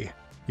fury,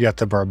 yet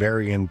the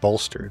barbarian,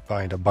 bolstered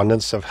by an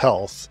abundance of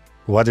health,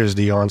 weathers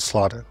the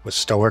onslaught with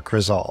stoic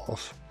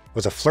resolve.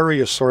 With a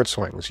flurry of sword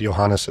swings,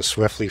 Johannes is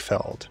swiftly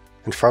felled,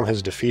 and from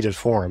his defeated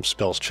form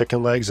spills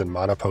chicken legs and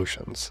mana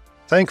potions.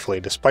 Thankfully,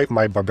 despite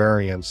my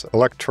barbarian's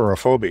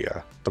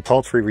electrophobia, the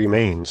paltry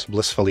remains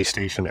blissfully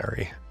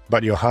stationary,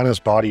 but Johannes'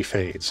 body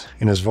fades,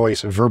 and his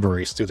voice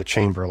reverberates through the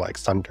chamber like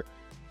thunder.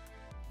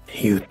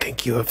 You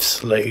think you have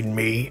slain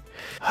me?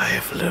 I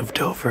have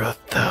lived over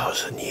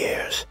 1,000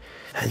 years,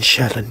 and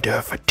shall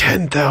endure for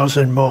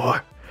 10,000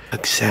 more.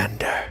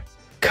 Alexander,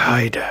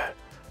 Kaida,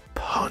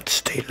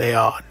 Ponce de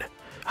Leon.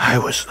 I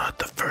was not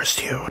the first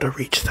hero to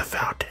reach the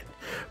fountain,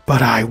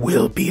 but I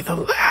will be the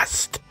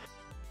last.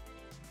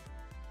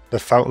 The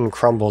fountain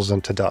crumbles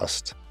into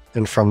dust,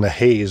 and from the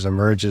haze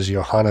emerges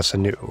Johannes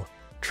anew,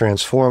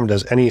 transformed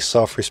as any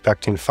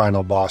self-respecting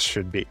final boss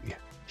should be.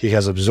 He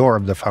has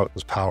absorbed the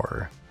fountain's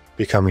power,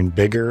 becoming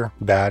bigger,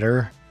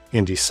 badder,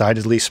 and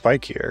decidedly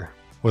spikier.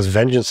 With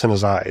vengeance in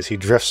his eyes, he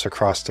drifts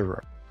across the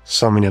room,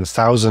 summoning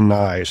 1,000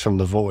 knives from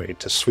the void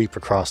to sweep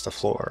across the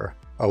floor.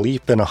 A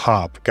leap and a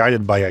hop,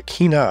 guided by a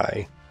keen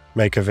eye,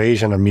 make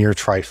evasion a mere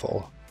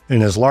trifle. In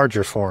his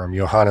larger form,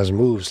 Johannes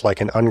moves like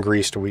an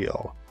ungreased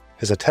wheel,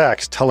 his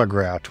attacks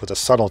telegraphed with the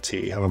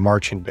subtlety of a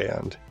marching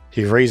band.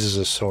 He raises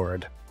his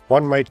sword.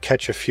 One might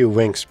catch a few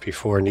winks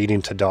before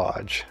needing to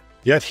dodge.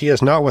 Yet he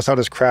is not without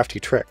his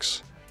crafty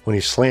tricks. When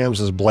he slams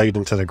his blade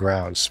into the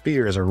ground,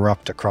 spears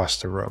erupt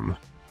across the room,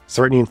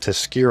 threatening to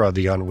skewer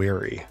the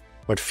unwary.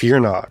 But fear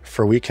not,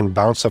 for we can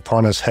bounce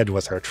upon his head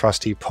with our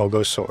trusty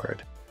pogo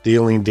sword,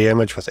 dealing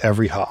damage with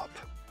every hop.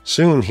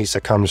 Soon he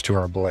succumbs to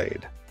our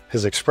blade,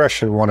 his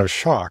expression one of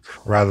shock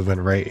rather than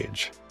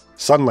rage.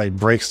 Sunlight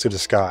breaks through the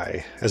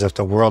sky, as if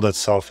the world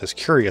itself is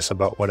curious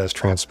about what has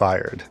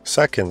transpired.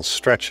 Seconds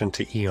stretch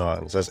into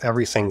eons as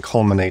everything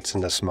culminates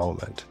in this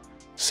moment.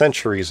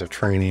 Centuries of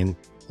training,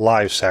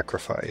 lives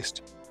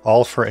sacrificed,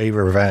 all for a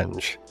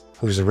revenge,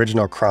 whose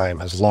original crime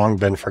has long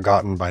been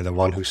forgotten by the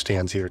one who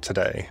stands here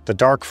today. The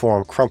dark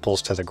form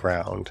crumples to the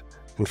ground,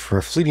 and for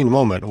a fleeting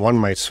moment one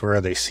might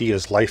swear they see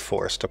his life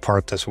force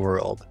depart this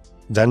world.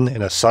 Then,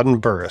 in a sudden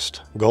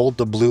burst, gold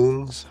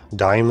doubloons,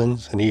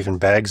 diamonds, and even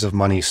bags of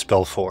money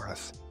spill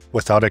forth.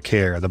 Without a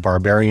care, the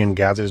barbarian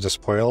gathers the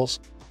spoils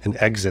and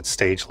exits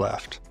stage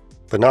left,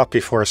 but not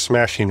before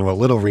smashing what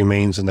little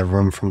remains in the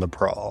room from the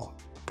brawl.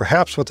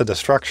 Perhaps with the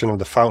destruction of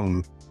the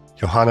fountain,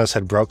 Johannes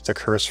had broke the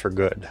curse for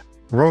good.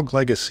 Rogue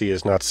legacy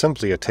is not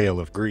simply a tale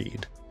of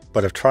greed,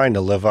 but of trying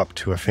to live up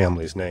to a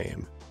family's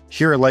name.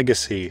 Here,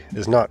 legacy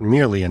is not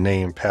merely a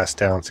name passed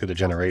down through the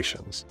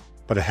generations,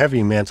 but a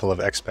heavy mantle of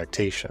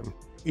expectation.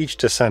 Each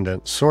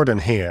descendant, sword in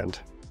hand,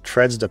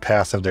 treads the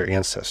path of their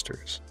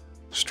ancestors,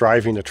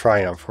 striving to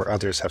triumph where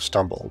others have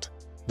stumbled.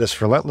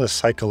 This relentless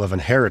cycle of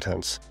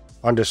inheritance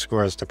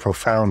underscores the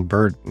profound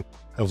burden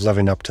of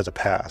living up to the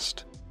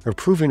past, or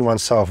proving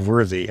oneself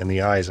worthy in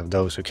the eyes of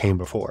those who came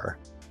before.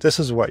 This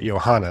is what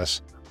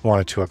Johannes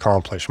wanted to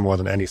accomplish more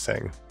than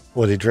anything.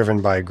 Was he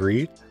driven by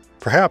greed?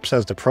 Perhaps,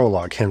 as the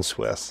prologue hints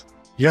with.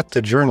 Yet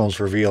the journals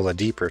reveal a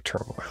deeper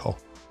turmoil.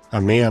 A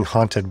man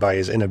haunted by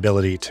his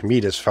inability to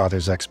meet his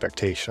father's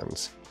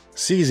expectations,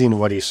 seizing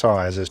what he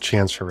saw as his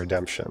chance for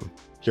redemption.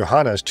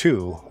 Johannes,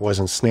 too, was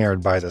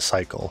ensnared by the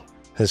cycle.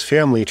 His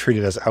family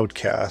treated as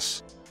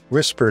outcasts,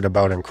 whispered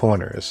about in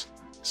corners,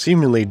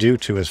 seemingly due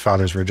to his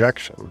father's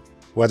rejection.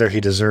 Whether he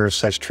deserves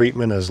such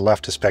treatment is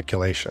left to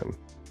speculation,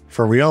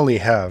 for we only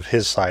have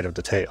his side of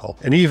the tale,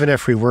 and even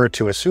if we were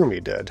to assume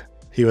he did,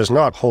 he was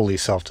not wholly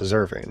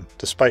self-deserving,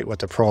 despite what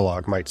the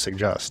prologue might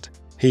suggest.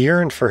 He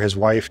yearned for his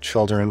wife,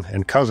 children,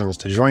 and cousins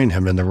to join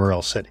him in the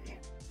royal city,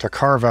 to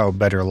carve out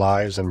better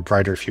lives and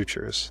brighter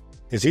futures.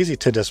 It's easy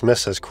to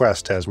dismiss his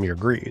quest as mere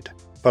greed,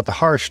 but the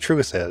harsh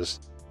truth is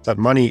that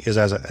money is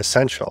as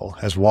essential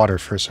as water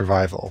for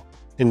survival.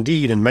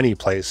 Indeed, in many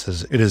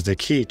places, it is the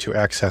key to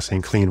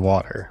accessing clean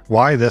water.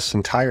 Why this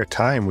entire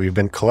time we've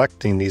been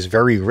collecting these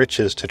very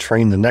riches to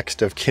train the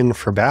next of kin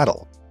for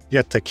battle?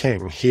 Yet the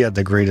king, he had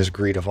the greatest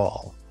greed of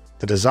all,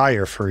 the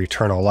desire for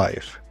eternal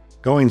life,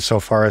 going so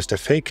far as to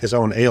fake his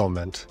own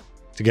ailment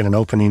to get an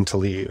opening to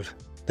leave.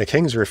 The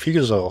king's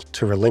refusal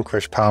to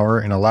relinquish power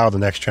and allow the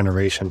next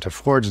generation to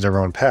forge their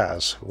own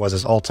paths was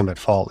his ultimate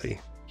folly.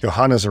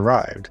 Johannes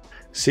arrived,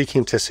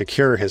 seeking to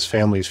secure his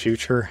family's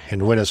future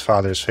and win his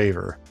father's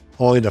favor,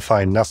 only to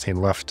find nothing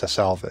left to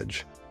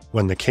salvage.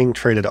 When the king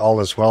traded all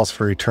his wealth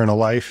for eternal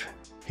life,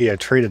 he had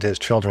traded his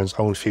children's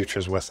own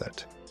futures with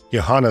it.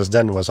 Johannes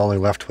then was only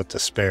left with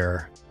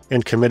despair,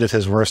 and committed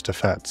his worst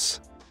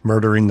offense,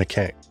 murdering the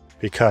king,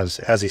 because,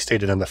 as he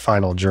stated in the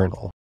final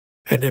journal,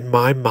 "And in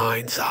my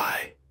mind's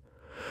eye,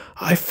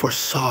 I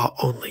foresaw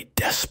only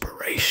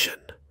desperation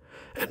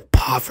and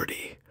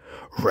poverty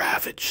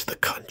ravage the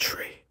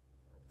country.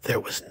 There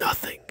was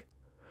nothing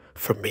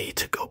for me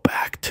to go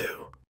back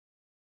to."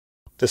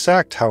 This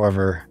act,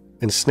 however,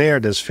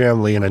 ensnared his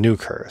family in a new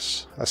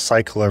curse, a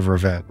cycle of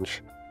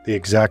revenge. The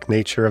exact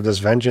nature of this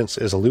vengeance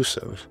is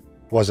elusive.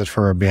 Was it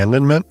for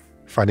abandonment,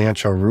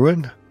 financial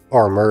ruin,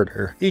 or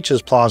murder? Each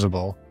is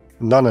plausible,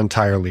 none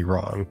entirely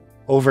wrong.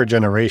 Over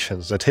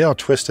generations, the tale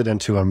twisted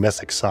into a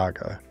mythic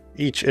saga,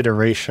 each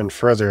iteration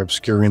further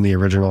obscuring the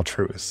original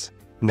truth.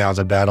 Now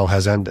the battle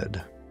has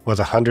ended, with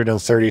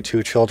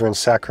 132 children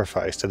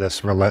sacrificed to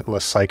this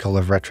relentless cycle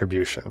of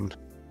retribution.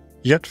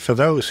 Yet for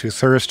those who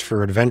thirst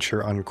for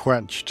adventure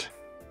unquenched,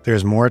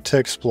 there's more to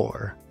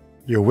explore.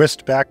 You're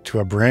whisked back to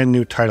a brand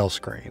new title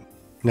screen,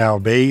 now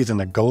bathed in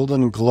the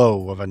golden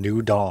glow of a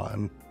new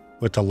dawn,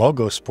 with the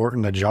logo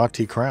sporting a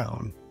jaunty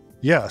crown.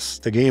 Yes,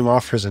 the game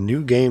offers a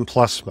new Game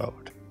Plus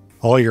mode.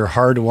 All your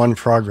hard-won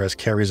progress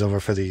carries over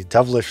for the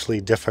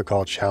devilishly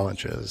difficult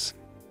challenges.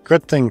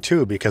 Good thing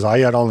too, because I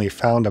had only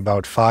found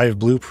about 5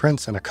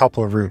 blueprints and a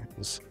couple of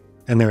runes,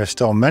 and there are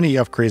still many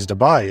upgrades to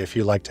buy if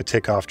you like to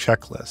tick off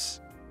checklists.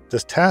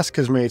 This task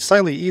is made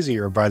slightly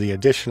easier by the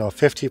additional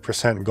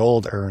 50%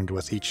 gold earned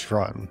with each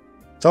run,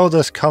 though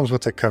this comes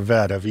with the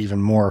caveat of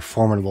even more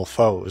formidable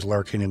foes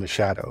lurking in the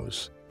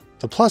shadows.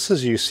 The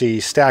pluses you see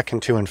stack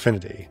into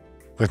infinity,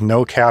 with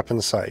no cap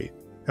in sight.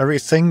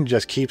 Everything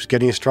just keeps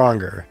getting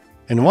stronger,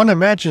 and one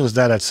imagines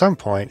that at some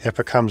point it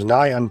becomes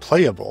nigh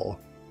unplayable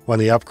when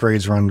the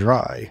upgrades run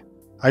dry.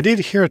 I did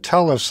hear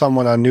tell of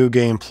someone on New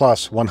Game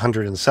Plus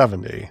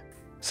 170,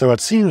 so it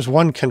seems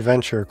one can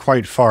venture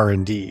quite far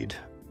indeed.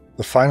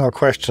 The final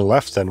question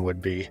left then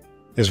would be,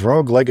 is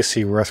Rogue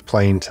Legacy worth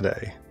playing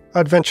today?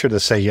 I'd venture to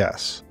say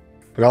yes,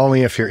 but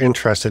only if you're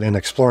interested in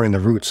exploring the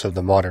roots of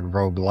the modern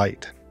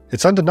roguelite.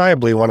 It's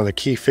undeniably one of the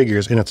key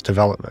figures in its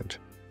development.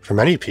 For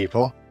many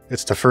people,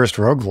 it's the first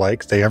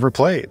roguelike they ever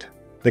played.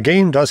 The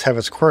game does have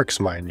its quirks,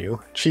 mind you.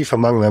 Chief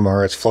among them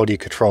are its floaty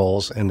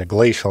controls and the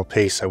glacial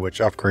pace at which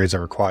upgrades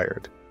are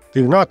required.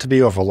 They're not to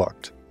be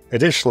overlooked.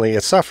 Additionally,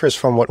 it suffers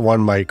from what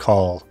one might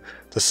call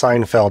the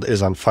Seinfeld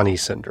is unfunny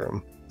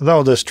syndrome,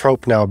 though this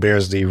trope now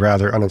bears the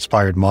rather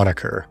uninspired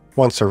moniker,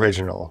 once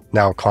original,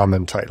 now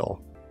common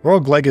title.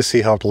 Rogue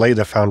Legacy helped lay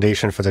the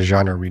foundation for the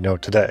genre we know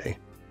today,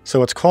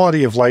 so its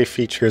quality of life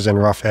features and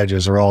rough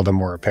edges are all the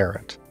more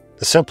apparent.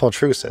 The simple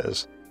truth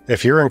is,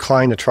 if you're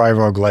inclined to try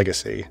Rogue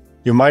Legacy,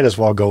 you might as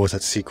well go with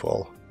its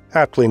sequel,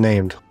 aptly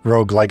named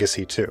Rogue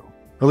Legacy 2,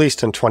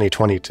 released in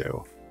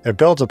 2022. It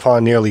builds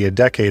upon nearly a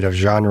decade of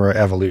genre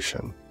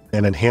evolution,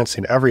 and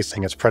enhancing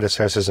everything its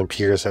predecessors and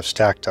peers have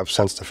stacked up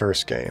since the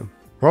first game.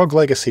 Rogue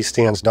Legacy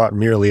stands not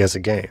merely as a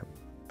game,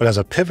 but as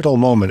a pivotal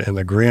moment in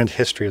the grand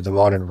history of the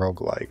modern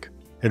roguelike.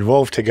 It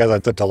wove together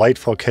the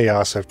delightful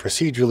chaos of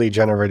procedurally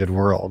generated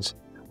worlds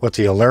with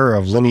the allure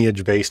of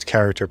lineage-based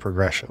character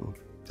progression.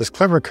 This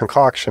clever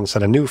concoction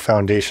set a new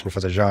foundation for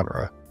the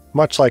genre,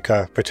 much like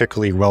a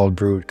particularly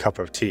well-brewed cup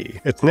of tea.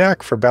 Its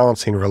knack for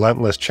balancing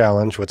relentless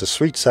challenge with the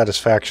sweet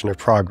satisfaction of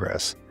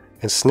progress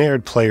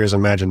ensnared players'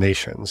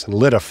 imaginations and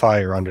lit a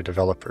fire under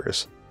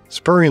developers,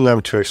 spurring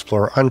them to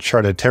explore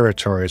uncharted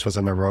territories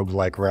within the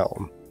roguelike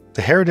realm.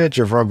 The heritage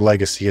of Rogue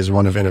Legacy is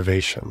one of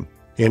innovation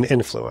and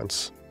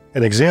influence,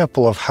 an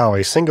example of how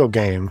a single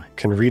game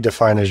can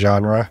redefine a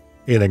genre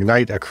and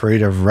ignite a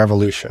creative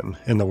revolution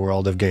in the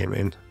world of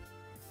gaming.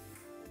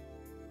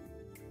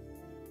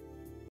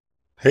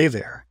 Hey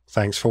there,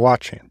 thanks for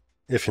watching.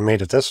 If you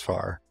made it this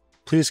far,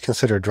 please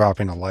consider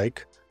dropping a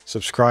like,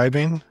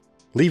 subscribing,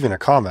 leaving a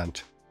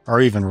comment, or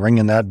even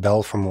ringing that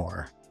bell for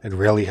more. It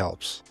really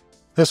helps.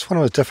 This one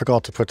was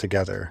difficult to put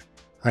together.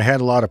 I had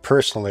a lot of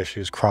personal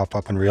issues crop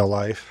up in real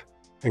life,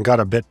 and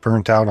got a bit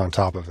burnt out on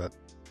top of it.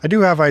 I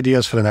do have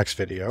ideas for the next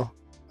video.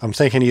 I'm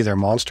thinking either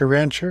Monster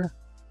Rancher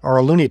or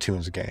a Looney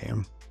Tunes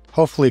game,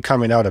 hopefully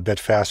coming out a bit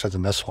faster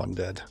than this one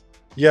did.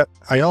 Yet,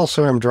 I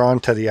also am drawn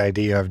to the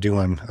idea of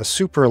doing a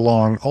super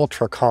long,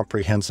 ultra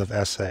comprehensive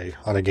essay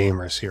on a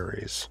gamer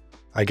series.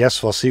 I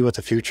guess we'll see what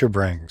the future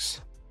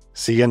brings.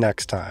 See you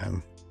next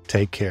time.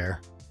 Take care.